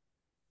sick.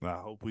 I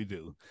hope we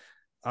do.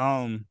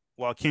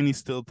 While Kenny's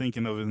still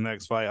thinking of his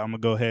next fight, I'm gonna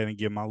go ahead and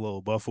give my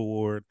little buff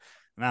award.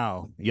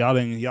 Now,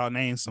 y'all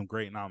named some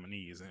great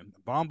nominees, and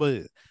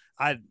Bamba,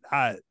 I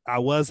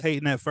was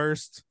hating at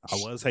first. I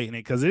was hating it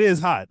because it is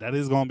hot. That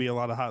is going to be a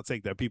lot of hot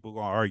take that people are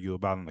going to argue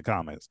about in the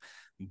comments.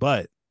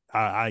 But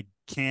I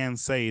can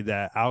say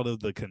that out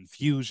of the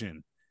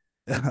confusion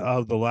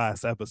of the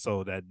last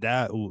episode,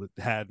 that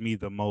had me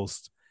the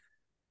most.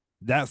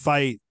 That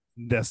fight,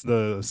 that's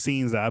the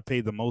scenes that I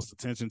paid the most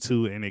attention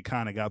to, and it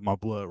kind of got my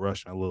blood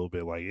rushing a little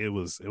bit. Like it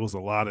was a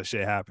lot of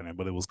shit happening,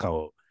 but it was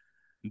cold.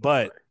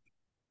 But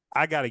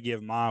I got to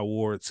give my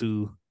award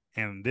to,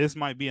 and this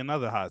might be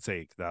another hot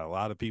take that a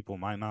lot of people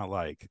might not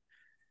like.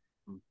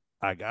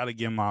 I got to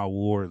give my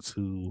award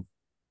to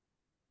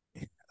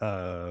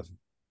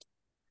Izumi,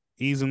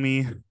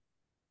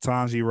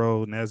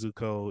 Tanjiro,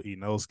 Nezuko,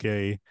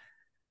 Inosuke,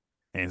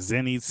 and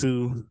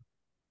Zenitsu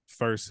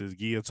versus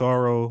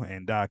Gyotaro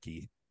and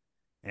Daki.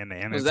 And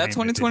the was that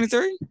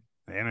 2023?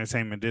 The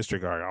Entertainment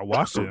District arc. I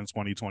watched it in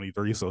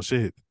 2023, so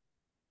shit.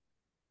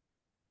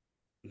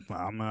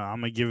 I'm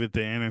gonna give it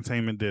the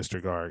Entertainment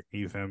District arc.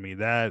 You feel me?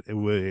 That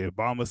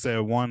Obama said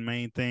one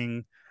main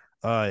thing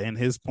in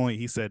his point,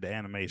 he said the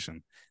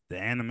animation. The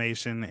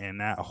animation and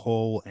that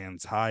whole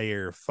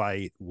entire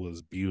fight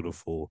was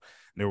beautiful.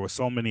 There were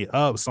so many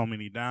ups, so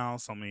many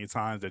downs, so many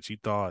times that you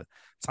thought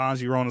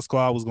Tanjiro and the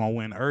squad was gonna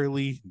win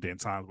early, then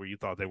times where you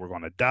thought they were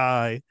gonna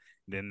die,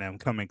 then them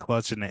coming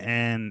clutch in the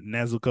end,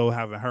 Nezuko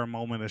having her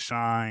moment of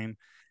shine.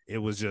 It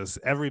was just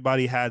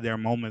everybody had their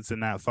moments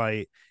in that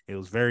fight. It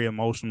was very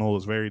emotional. It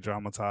was very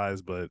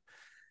dramatized, but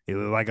it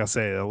was, like I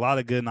said, a lot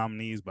of good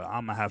nominees, but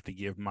I'm going to have to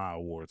give my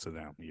award to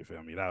them. You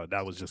feel me?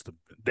 That was just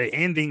the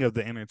ending of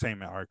the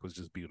entertainment arc was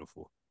just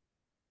beautiful.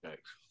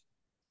 Thanks.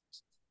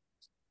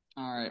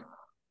 All right.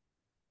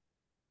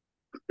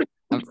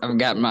 I've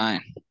got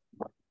mine.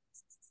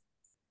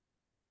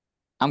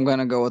 I'm going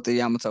to go with the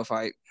Yamamoto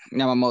fight.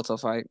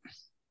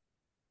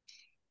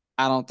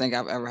 I don't think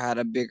I've ever had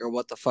a bigger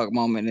what the fuck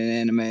moment in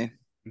anime.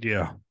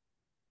 Yeah.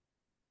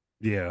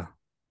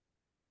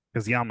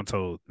 Because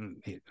Yamamoto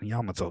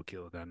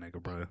killed that nigga,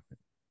 bro.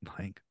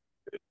 Like,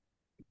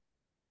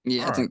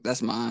 yeah, I think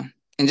that's mine.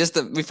 And just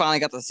we finally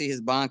got to see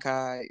his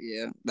Bankai.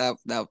 Yeah,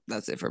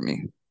 that's it for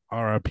me.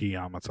 R.I.P.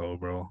 Yamamoto,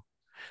 bro.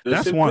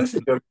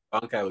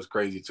 Bankai was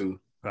crazy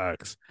too.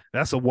 Facts.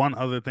 That's the one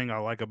other thing I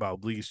like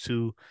about Bleach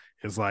too.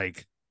 Is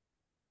like,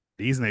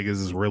 these niggas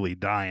is really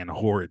dying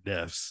horrid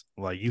deaths.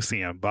 Like, you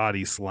seeing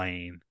bodies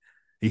slain,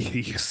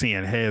 you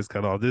seeing heads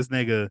cut off. This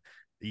nigga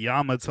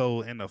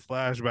Yamato in the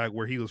flashback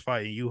where he was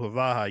fighting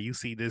Yhwach, you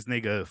see this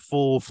nigga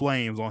full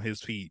flames on his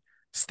feet,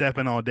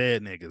 stepping on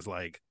dead niggas.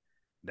 Like,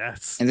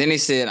 that's. And then he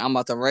said, "I'm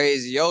about to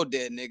raise your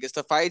dead niggas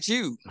to fight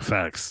you."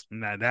 Facts.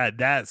 Now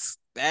that's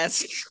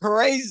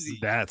crazy.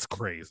 That's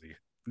crazy.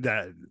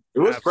 That it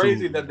was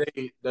crazy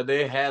that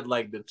they had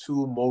like the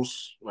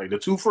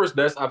two first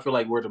deaths. I feel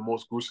like were the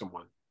most gruesome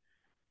one.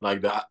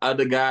 Like the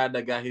other guy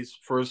that got his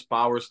first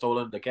power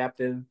stolen, the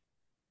captain,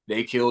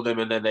 they killed him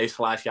and then they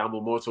slashed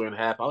Yamamoto in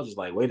half. I was just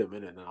like, wait a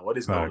minute now, what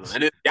is going on?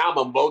 And then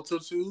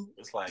Yamamoto too.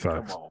 It's like,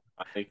 come on.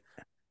 I think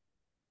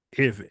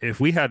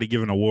if we had to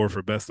give an award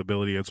for best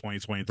ability of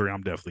 2023,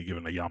 I'm definitely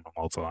giving it to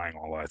Yamamoto. I ain't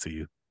gonna lie to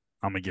you.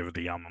 I'm gonna give it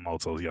to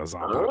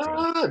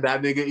Yamamoto.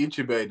 That nigga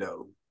Ichibei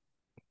though.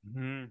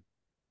 Mm-hmm.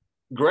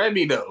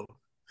 Grammy though.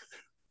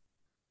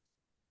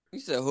 You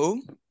said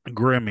who?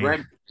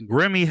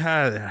 Grammy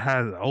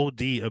has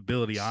OD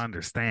ability, I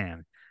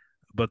understand.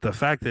 But the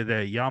fact that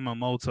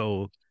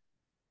Yamamoto,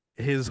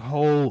 his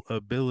whole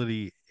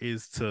ability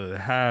is to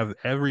have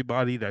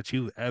everybody that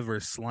you've ever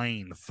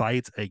slain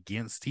fight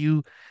against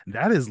you,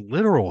 that is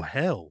literal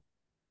hell.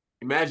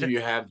 Imagine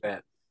you have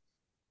that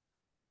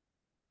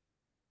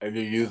and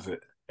you use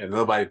it and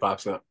nobody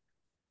pops up.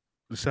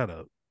 Shut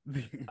up.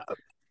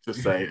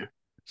 Just saying.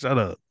 Shut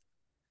up.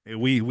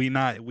 We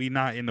not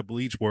in the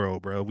Bleach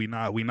world, bro. We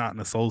not in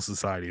the Soul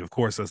Society. Of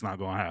course that's not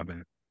gonna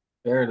happen.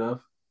 Fair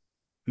enough.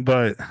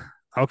 But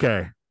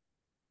okay.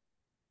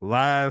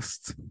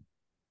 Last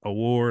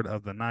award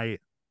of the night.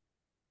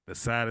 the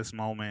saddest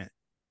moment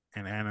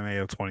in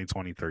anime of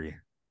 2023.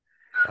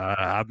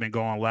 I've been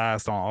going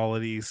last on all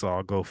of these, so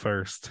I'll go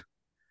first.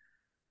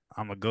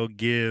 I'm gonna go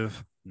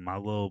give my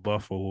little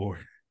buff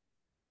award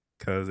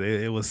because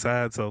it was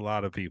sad to a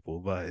lot of people,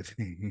 but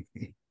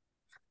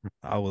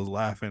I was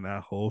laughing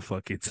that whole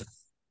fucking time.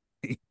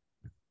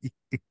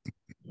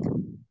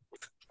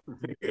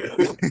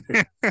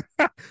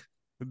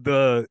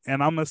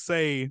 And I'm gonna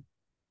say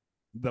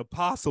the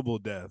possible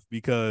death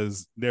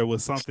because there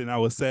was something that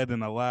was said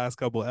in the last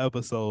couple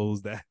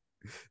episodes that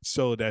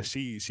showed that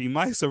she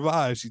might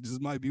survive. She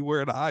just might be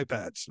wearing an eye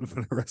patch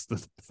for the rest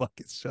of the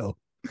fucking show.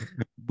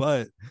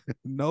 But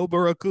no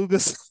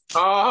Barakugas.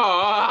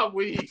 Oh,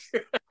 weak.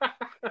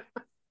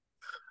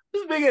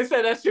 This nigga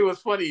said that shit was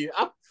funny.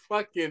 I'm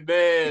fucking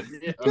mad.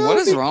 Yeah. What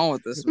is wrong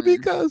with this man?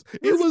 Because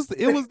it was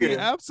the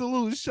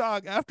absolute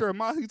shock after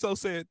Mahito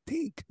said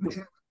 "Tink."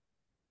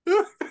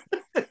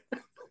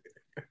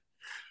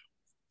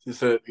 She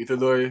said,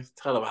 Itadori,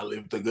 tell him I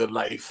lived a good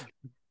life.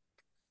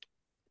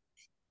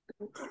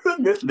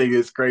 This nigga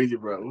is crazy,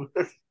 bro.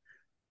 This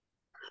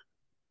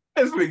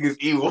nigga is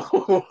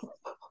evil.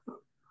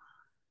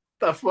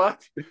 The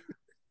fuck?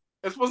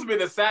 It's supposed to be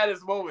the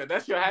saddest moment.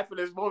 That's your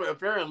happiness moment,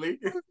 apparently.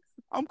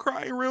 I'm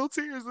crying real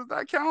tears. Does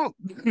that count?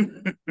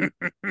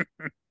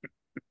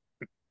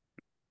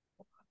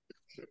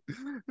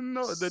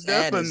 No, the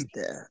death.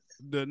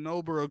 The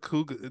Nobara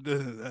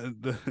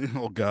Kuga.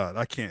 Oh God,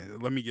 I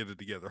can't. Let me get it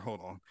together. Hold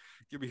on.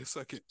 Give me a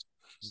second.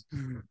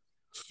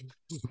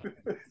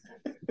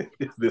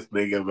 This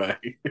nigga, man.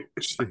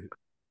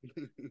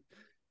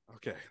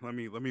 Okay, let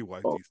me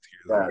wipe these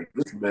tears. God,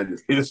 this man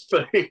is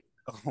insane.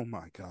 Oh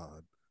my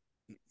God.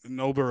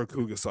 Nobara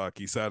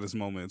Kugasaki, saddest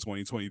moment in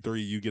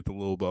 2023. You get the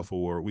Little Buff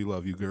Award. We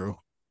love you,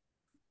 girl.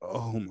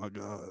 Oh my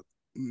God.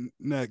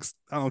 Next.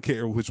 I don't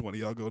care which one of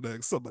y'all go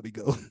next. Somebody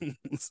go.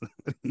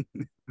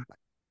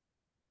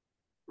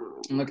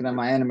 I'm looking at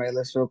my anime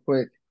list real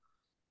quick.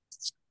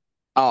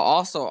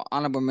 Also,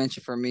 honorable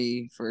mention for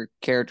me for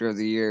character of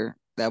the year.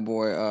 That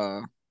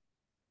boy,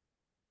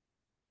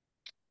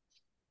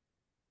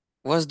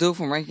 what's dude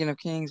from Ranking of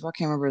Kings? I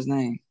can't remember his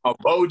name. Oh,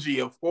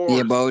 Boji, of course.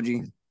 Yeah,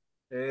 Boji.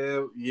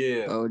 Hell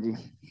yeah. Boji.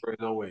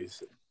 No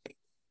ways.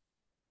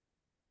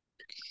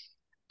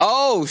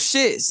 Oh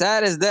shit!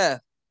 Sad as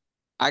death.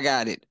 I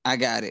got it.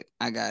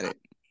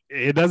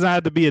 It doesn't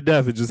have to be a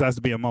death. It just has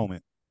to be a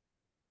moment.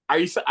 Are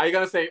you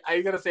gonna say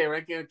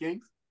Ranking of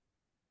Kings?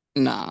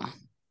 Nah.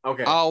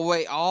 Okay. Oh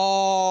wait.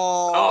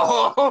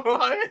 Oh.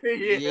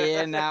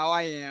 Yeah. Now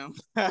I am.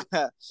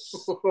 That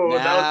was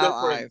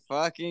I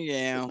fucking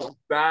am.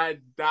 That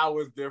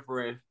was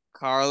different.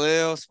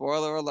 Carlil,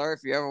 spoiler alert!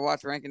 If you ever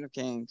watch Ranking of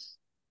Kings.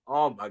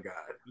 Oh my God.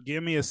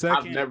 Give me a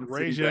second.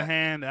 Raise your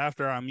hand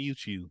after I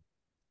mute you,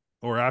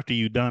 or after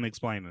you done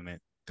explaining it,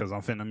 because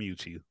I'm finna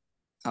mute you.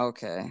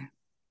 Okay.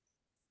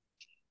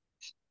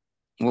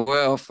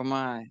 Well, for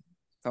my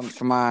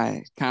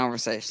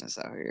conversations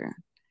out here,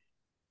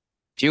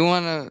 if you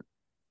want to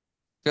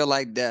feel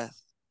like death,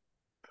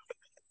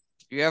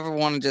 if you ever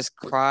want to just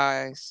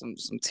cry some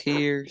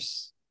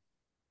tears,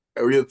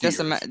 real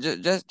tears.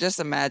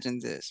 Just imagine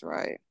this,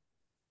 right?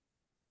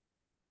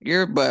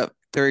 You're but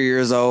 3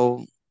 years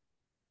old.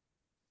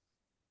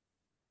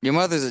 Your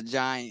mother's a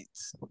giant,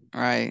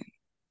 right?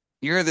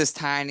 You're this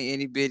tiny,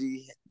 itty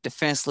bitty,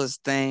 defenseless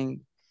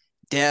thing,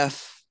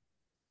 deaf,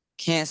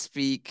 can't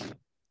speak.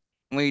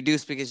 When you do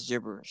speak, it's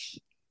gibberish.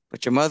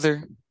 But your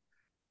mother,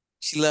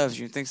 she loves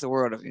you, thinks the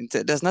world of you.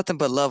 There's nothing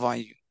but love on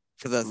you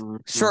for the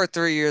short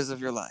 3 years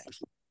of your life.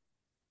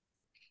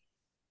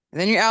 And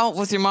then you're out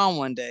with your mom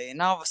one day,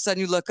 and all of a sudden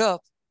you look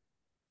up,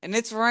 and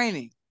it's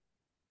raining.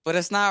 But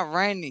it's not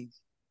raining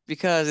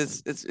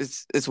because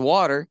it's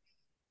water.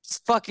 It's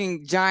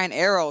fucking giant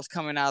arrows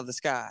coming out of the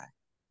sky.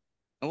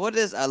 And what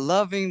does a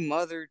loving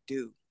mother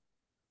do?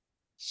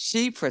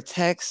 She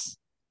protects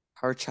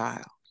her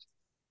child.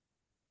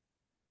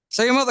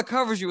 So your mother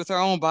covers you with her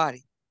own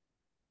body.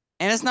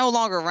 And it's no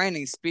longer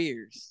raining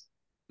spears.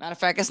 Matter of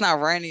fact, it's not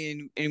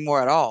raining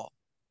anymore at all.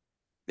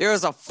 There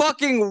is a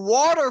fucking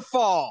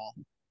waterfall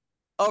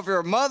of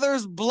your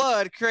mother's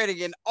blood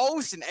creating an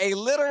ocean, a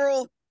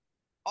literal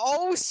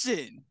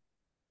ocean.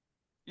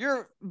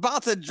 You're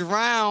about to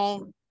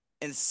drown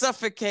and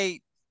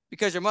suffocate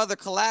because your mother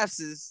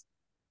collapses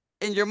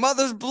in your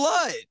mother's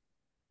blood.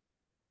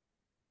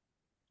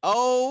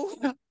 Oh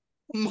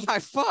my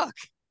fuck.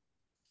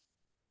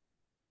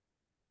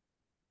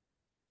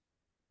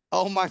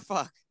 Oh my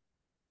fuck.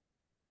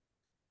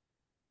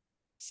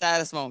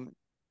 Saddest moment.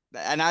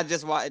 And I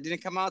just watched, it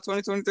didn't come out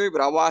 2023,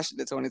 but I watched it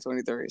in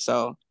 2023.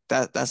 So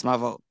that's my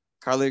vote.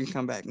 Carly can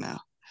come back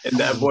now. And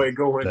that boy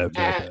going, oh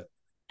God.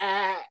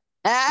 I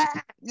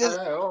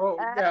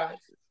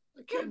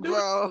can't do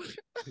bro.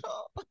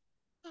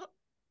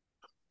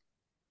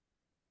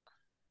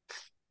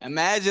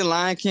 Imagine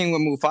Lion King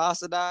when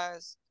Mufasa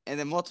dies and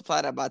then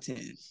multiply that by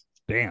 10.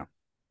 Damn.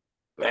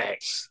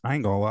 Thanks. I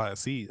ain't gonna lie.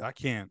 See, I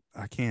can't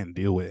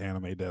deal with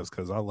anime deaths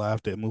because I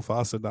laughed at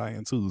Mufasa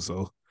dying too.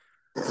 So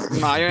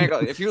no, you ain't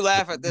gonna. If you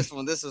laugh at this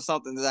one, this is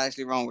something that's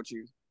actually wrong with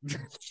you.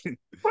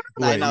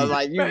 I know, Wait,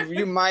 like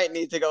you might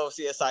need to go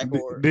see a psych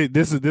ward.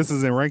 this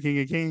is in Ranking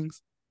of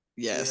Kings.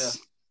 Yes.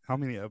 Yeah. How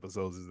many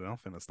episodes is it? I'm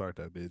finna start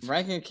that bitch.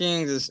 Ranking of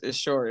Kings is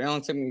short. It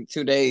only took me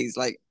 2 days,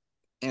 like,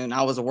 and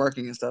I was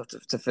working and stuff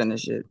to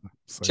finish it.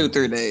 Say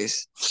 2-3 less.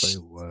 days. Say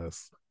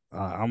less.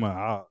 I'll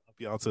help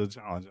y'all to the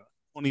challenge.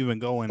 Don't even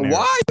go in there. Why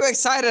are you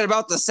excited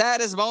about the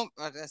saddest moment?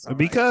 Oh, that's all right.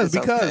 Because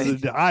It's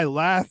okay. I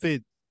laugh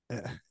at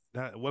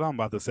what I'm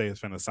about to say is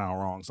finna sound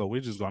wrong. So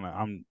we're just gonna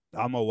I'm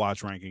gonna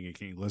watch Ranking of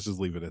Kings. Let's just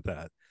leave it at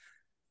that.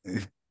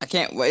 I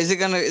can't wait. Is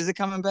it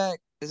coming back?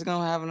 Is it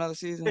gonna have another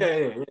season? Yeah,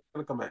 it's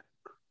gonna come back.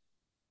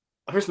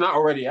 If it's not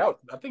already out,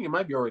 I think it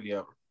might be already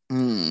out.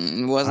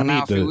 It wasn't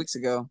out a few weeks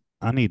ago.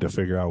 I need to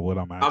figure out what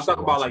I'm actually. I'm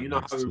talking about, like, you know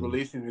how we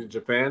releasing in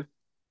Japan.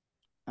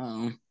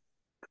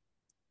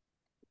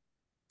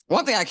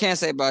 One thing I can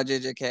say about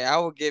JJK, I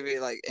would give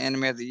it like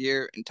anime of the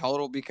year in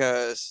total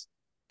because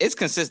it's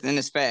consistent and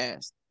it's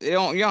fast. You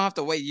don't have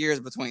to wait years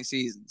between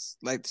seasons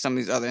like some of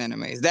these other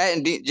animes. That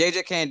and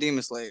JJK and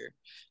Demon Slayer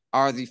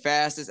are the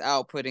fastest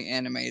outputting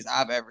animes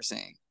I've ever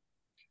seen.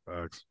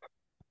 Facts.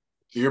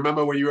 Do you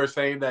remember when you were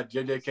saying that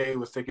JJK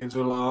was taking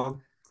too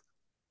long?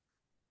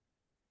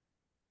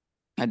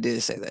 I did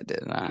say that,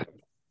 didn't I?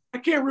 I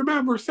can't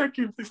remember.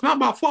 Second, it's not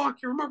my fault. I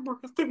can't remember.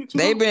 It's taking too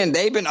They've long.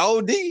 been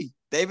OD.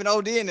 They've been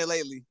ODing it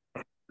lately.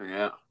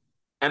 Yeah,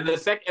 and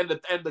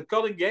the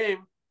Culling game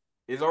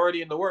is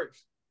already in the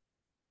works.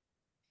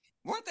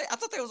 Weren't they? I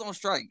thought they was on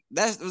strike.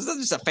 Was that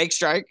just a fake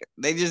strike?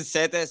 They just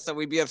said that so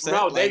we'd be upset.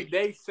 No, like,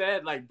 they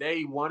said like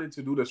they wanted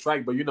to do the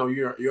strike, but you know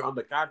you're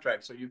under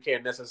contract, so you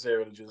can't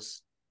necessarily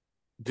just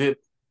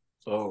dip.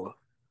 So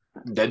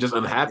they're just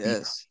unhappy.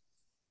 Yes,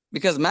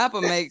 because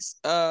Mappa makes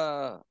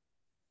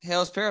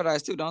Hell's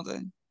Paradise too, don't they?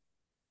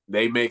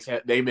 They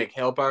make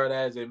Hell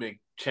Paradise. They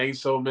make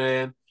Chainsaw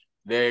Man.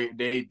 They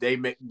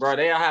make, bro.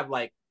 They have,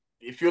 like,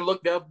 if you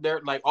look up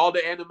there, like all the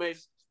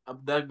animes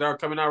that are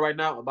coming out right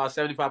now, about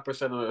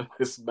 75% of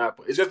this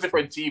Mappa. It's just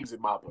different teams in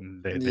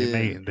Mappa.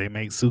 They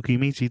make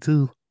Tsukimichi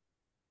too.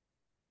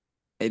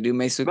 They do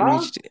make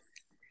Tsukimichi.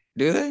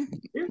 Do they?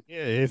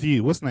 Yeah.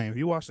 What's the name? If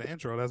you watch the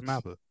intro, that's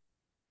Mappa.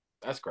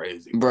 That's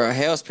crazy, bro.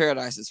 Hell's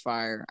Paradise is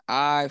fire.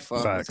 I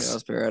fuck Facts. with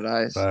Hell's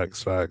Paradise.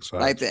 Facts.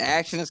 Like the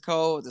action is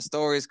cold, the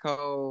story is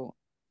cold.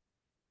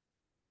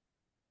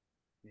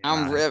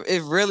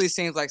 It really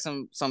seems like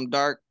some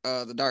dark,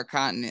 the Dark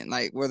Continent,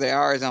 like where they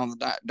are is on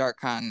the Dark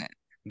Continent.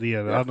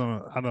 Yeah, I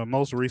don't know.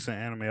 Most recent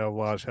anime I've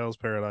watched, Hell's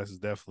Paradise is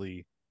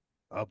definitely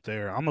up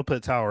there. I'm gonna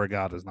put Tower of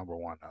God as number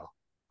one though.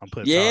 I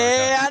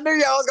knew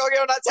y'all was gonna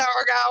get on that Tower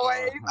of God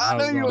wave. I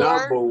knew you were.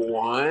 Number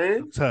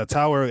one.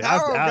 Tower of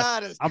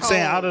God is I'm cold.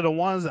 saying out of the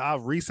ones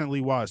I've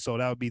recently watched, so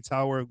that would be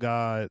Tower of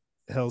God,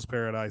 Hell's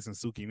Paradise, and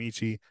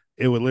Tsukimichi.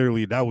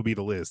 That would be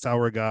the list.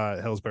 Tower of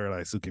God, Hell's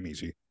Paradise,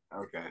 Tsukimichi.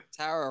 Okay.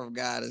 Tower of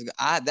God is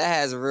that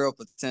has real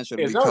potential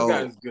to be Tower cold. of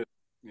God is good.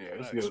 Yeah,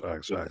 it's good.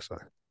 Facts.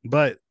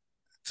 But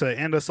to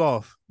end us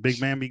off, Big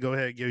Mamby, go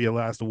ahead and give your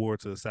last award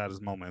to the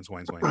saddest moment in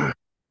 2020.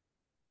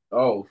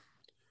 Oh.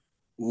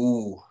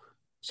 Ooh.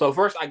 So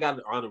first I got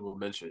an honorable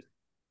mention.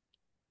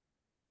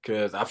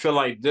 Because I feel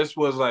like this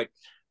was like,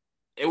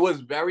 it was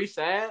very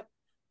sad,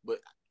 but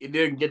it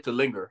didn't get to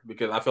linger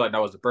because I feel like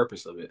that was the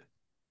purpose of it.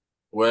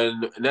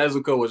 When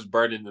Nezuko was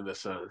burning in the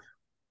sun.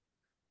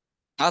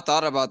 I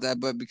thought about that,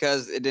 but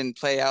because it didn't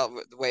play out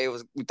the way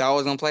we thought it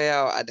was gonna play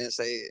out, I didn't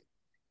say it.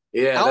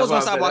 Yeah, I was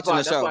gonna stop watching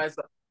the show.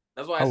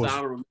 That's why I said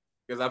honorable,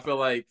 because I feel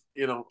like,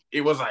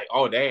 it was like,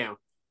 oh damn.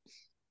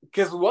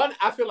 Because one,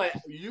 I feel like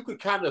you could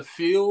kind of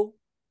feel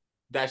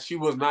that she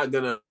was not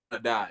gonna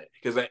die,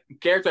 because a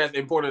character as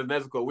important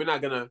as Nezuko,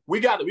 we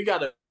got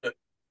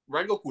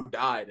Rengoku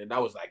died, and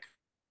that was like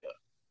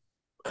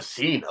a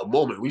scene, a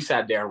moment. We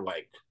sat there and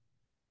like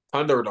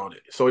thundered on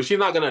it. So if she's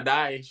not gonna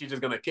die, she's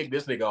just gonna kick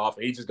this nigga off,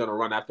 and he's just gonna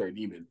run after a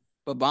demon.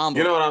 But Bomba,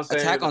 you know what I'm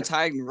saying? Attack on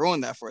Titan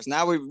ruined that for us.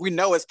 Now we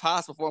know it's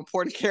possible for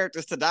important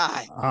characters to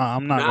die.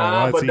 I'm not gonna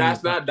lie but to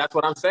that's you. not. That's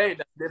what I'm saying.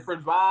 That's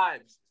different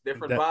vibes.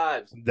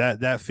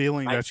 That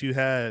feeling that you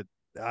had,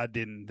 I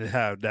didn't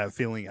have that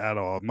feeling at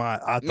all.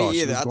 I thought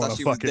she was going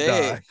to fucking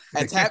die.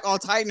 Attack on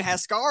Titan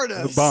has scarred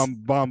us.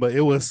 Bomba, it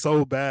was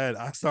so bad.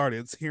 I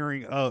started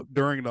tearing up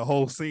during the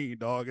whole scene,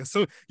 dog. And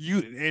so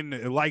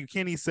like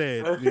Kenny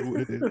said,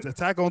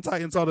 Attack on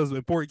Titan taught us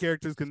important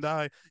characters can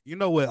die. You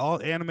know what?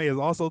 All anime has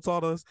also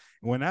taught us,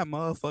 when that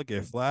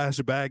motherfucking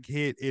flashback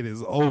hit, it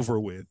is over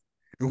with.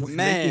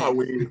 Man.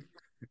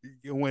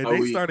 When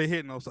they started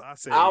hitting them, so I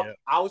said,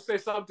 I would say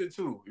something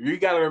too. You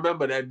got to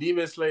remember that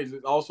Demon Slayer is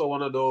also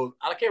one of those.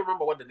 I can't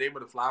remember what the name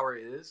of the flower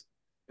is.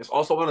 It's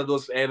also one of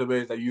those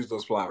animes that use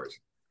those flowers.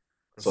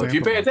 So if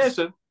you pay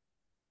attention,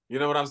 you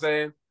know what I'm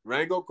saying?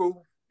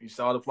 Rengoku, you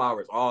saw the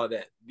flowers, all of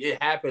that.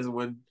 It happens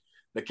when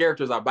the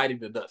characters are biting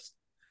the dust.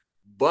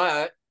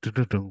 But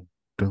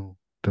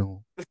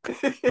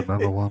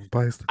another one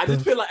bites the I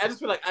just feel like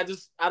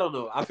I don't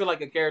know. I feel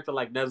like a character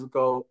like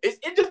Nezuko,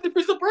 it just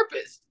defeats the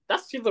purpose.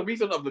 That's just the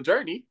reason of the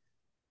journey.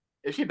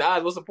 If she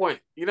dies, what's the point?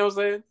 You know what I'm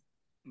saying?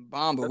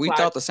 Bomba, we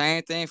thought the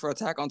same thing for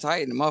Attack on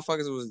Titan. The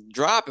motherfuckers was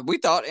dropping. We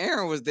thought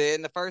Eren was dead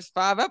in the first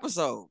 5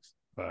 episodes.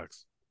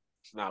 Facts.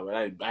 No, but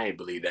I ain't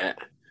believe that.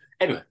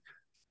 Anyway,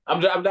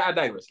 I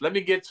digress. Let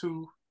me get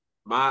to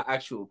my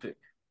actual pick.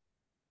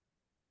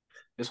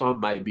 This one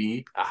might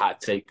be a hot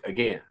take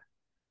again.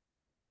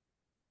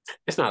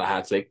 It's not a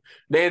hot take.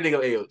 The ending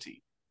of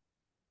AOT.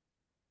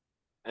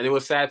 And it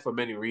was sad for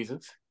many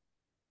reasons.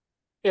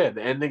 Yeah,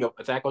 the ending of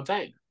Attack on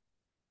Titan.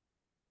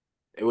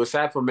 It was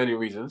sad for many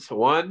reasons.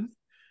 One,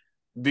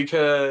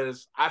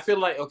 because I feel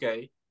like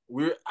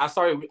I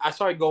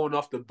started going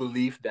off the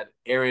belief that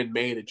Eren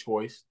made a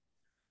choice.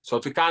 So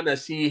to kind of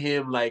see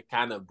him like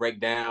kind of break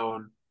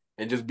down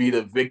and just be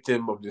the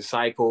victim of the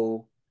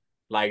cycle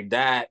like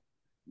that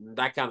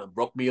kind of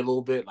broke me a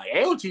little bit. Like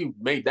AOT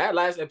made that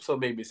last episode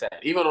made me sad,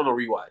 even on a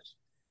rewatch.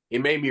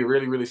 It made me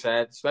really, really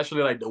sad,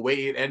 especially like the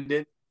way it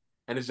ended.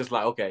 And it's just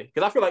like, okay.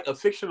 Because I feel like a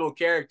fictional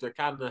character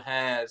kind of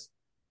has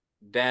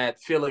that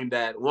feeling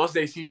that once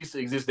they cease to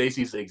exist, they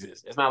cease to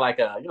exist. It's not like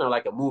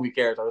like a movie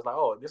character. It's like,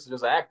 oh, this is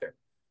just an actor.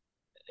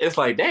 It's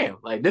like, damn,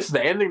 like this is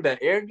the ending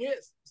that Eren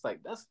gets. It's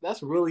like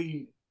that's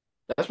really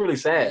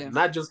sad. Yeah.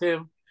 Not just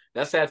him.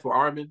 That's sad for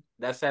Armin.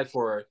 That's sad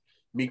for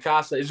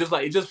Mikasa. It's just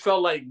like it just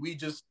felt like we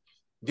just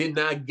did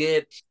not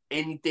get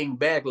anything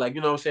back. Like,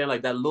 you know what I'm saying?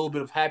 Like that little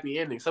bit of happy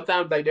ending.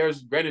 Sometimes like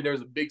there's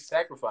a big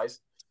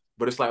sacrifice,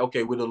 but it's like,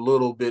 okay, with a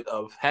little bit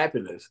of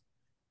happiness.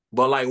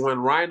 But like when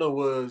Reiner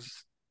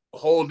was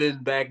holding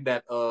back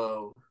that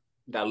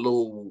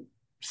little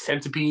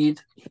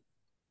centipede,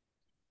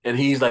 and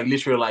he's like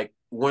literally like,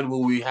 when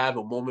will we have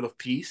a moment of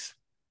peace?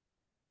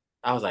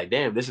 I was like,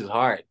 damn, this is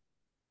hard.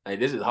 Like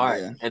this is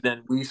hard. Yeah. And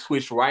then we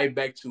switched right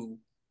back to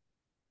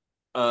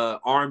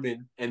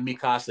Armin and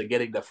Mikasa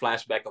getting the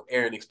flashback of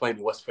Eren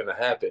explaining what's gonna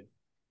happen.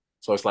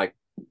 So it's like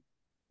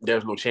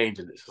there's no change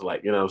in this. It's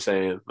like, you know what I'm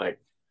saying? Like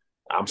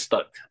I'm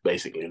stuck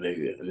basically.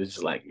 It's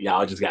just like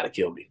y'all just gotta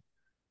kill me.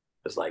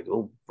 It's like,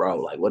 oh bro,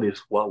 like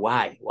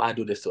why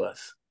do this to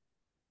us?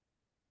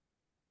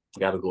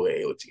 Gotta go with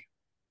AOT.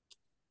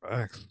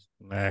 Facts.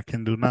 I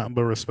can do nothing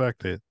but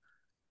respect it.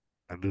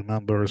 I do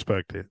nothing but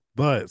respect it.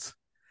 But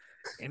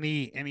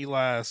any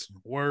last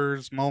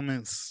words,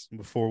 moments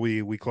before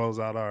we close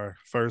out our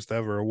first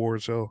ever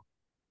award show?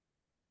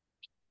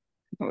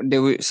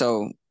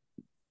 So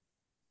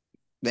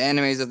the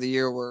animes of the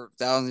year were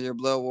Thousand Year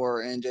Blood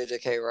War and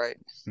JJK, right?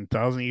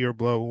 1,000 Year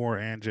Blood War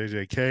and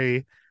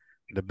JJK.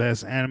 The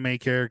best anime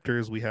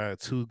characters, we had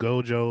two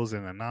Gojos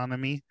and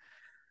Anonymous.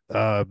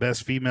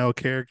 Best female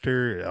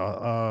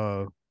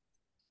character,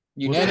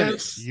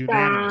 Unanimous.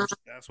 Unanimous.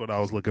 That's what I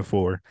was looking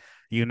for.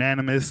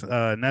 Unanimous.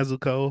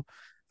 Nezuko.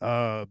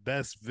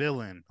 Best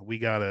villain, we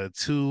got a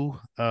 2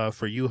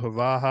 for Yu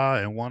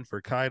Havaha and 1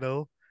 for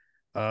Kaido.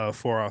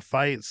 For our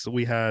fights,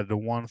 we had the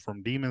one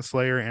from Demon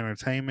Slayer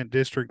Entertainment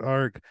District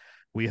arc.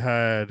 We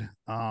had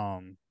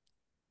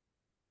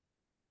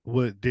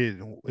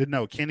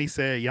Kenny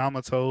said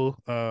Yamato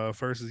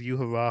versus Yu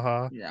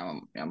Havaha. Yeah,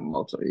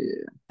 Yamamoto,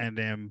 yeah. And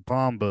then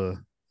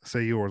Bomba,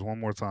 say yours one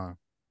more time.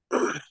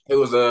 It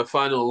was a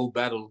final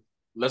battle.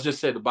 Let's just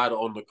say the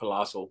battle on the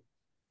Colossal.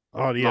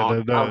 Oh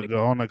yeah, the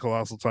on the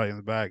Colossal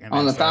Titans back. And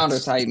on the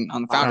Founders Titan.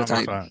 On the Founder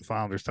Titan.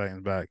 Founders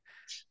Titans back.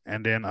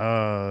 And then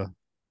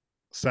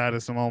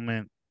saddest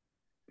moment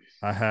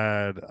I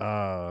had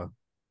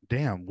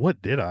damn,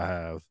 what did I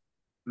have?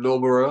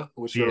 Nobara,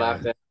 which you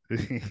laughed at.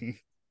 He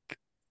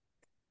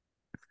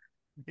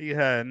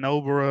had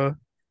Nobara.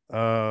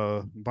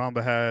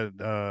 Bomba had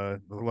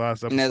the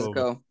last episode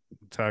of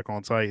Attack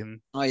on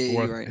Titan. Oh yeah,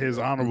 you're right. His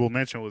honorable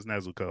mention was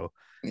Nezuko.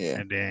 Yeah.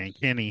 And then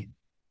Kenny.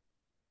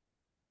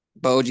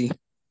 Boji.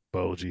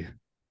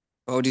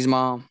 Boji's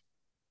mom.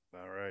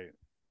 All right.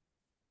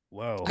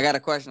 Well, I got a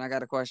question.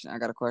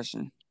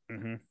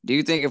 Mm-hmm. Do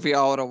you think if we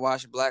all would have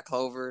watched Black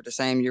Clover the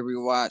same year we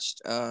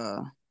watched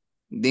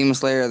Demon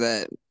Slayer,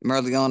 that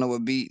Merliona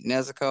would beat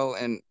Nezuko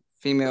and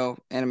female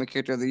anime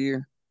character of the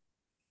year?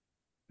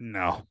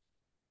 No,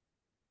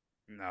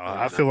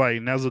 I feel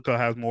like Nezuko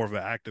has more of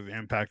an active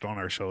impact on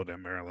our show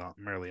than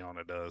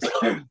Merliona does.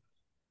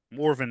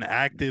 More of an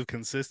active,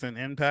 consistent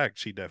impact,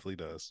 she definitely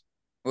does.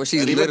 Well,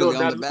 she's literally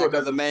on the back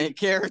of the main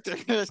character.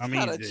 It's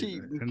kind of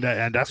cheap.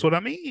 And that's what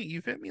I mean.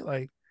 You feel me?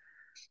 Like,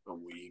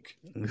 I'm weak.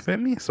 You feel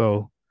me?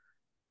 So,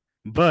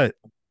 but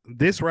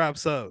this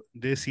wraps up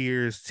this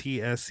year's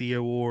TSC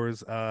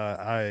Awards.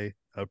 I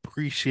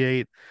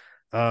appreciate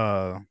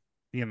everybody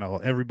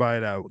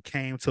that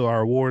came to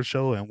our award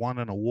show and won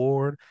an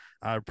award.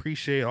 I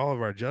appreciate all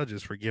of our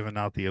judges for giving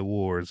out the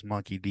awards,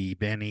 Monkey D,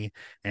 Benny,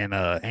 and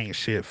Ain't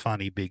Shit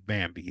Funny Big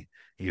Bambi.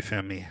 You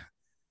feel me?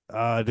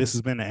 This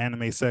has been the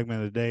anime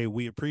segment of the day.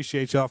 We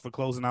appreciate y'all for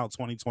closing out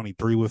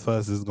 2023 with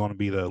us. This is going to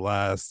be the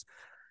last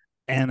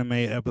anime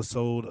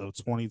episode of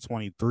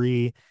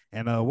 2023.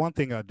 And one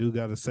thing I do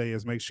got to say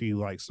is make sure you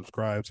like,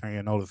 subscribe, turn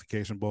your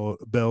notification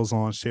bells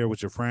on, share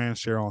with your friends,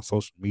 share on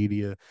social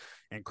media.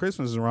 And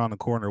Christmas is around the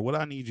corner. What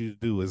I need you to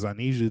do is I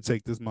need you to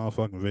take this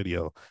motherfucking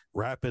video,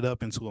 wrap it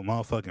up into a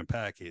motherfucking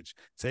package,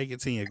 take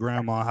it to your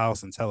grandma's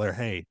house and tell her,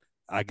 hey,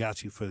 I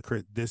got you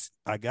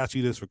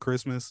this for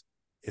Christmas.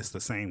 It's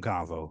the same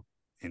convo.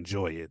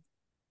 Enjoy it.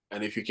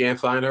 And if you can't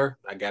find her,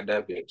 I got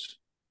that bitch.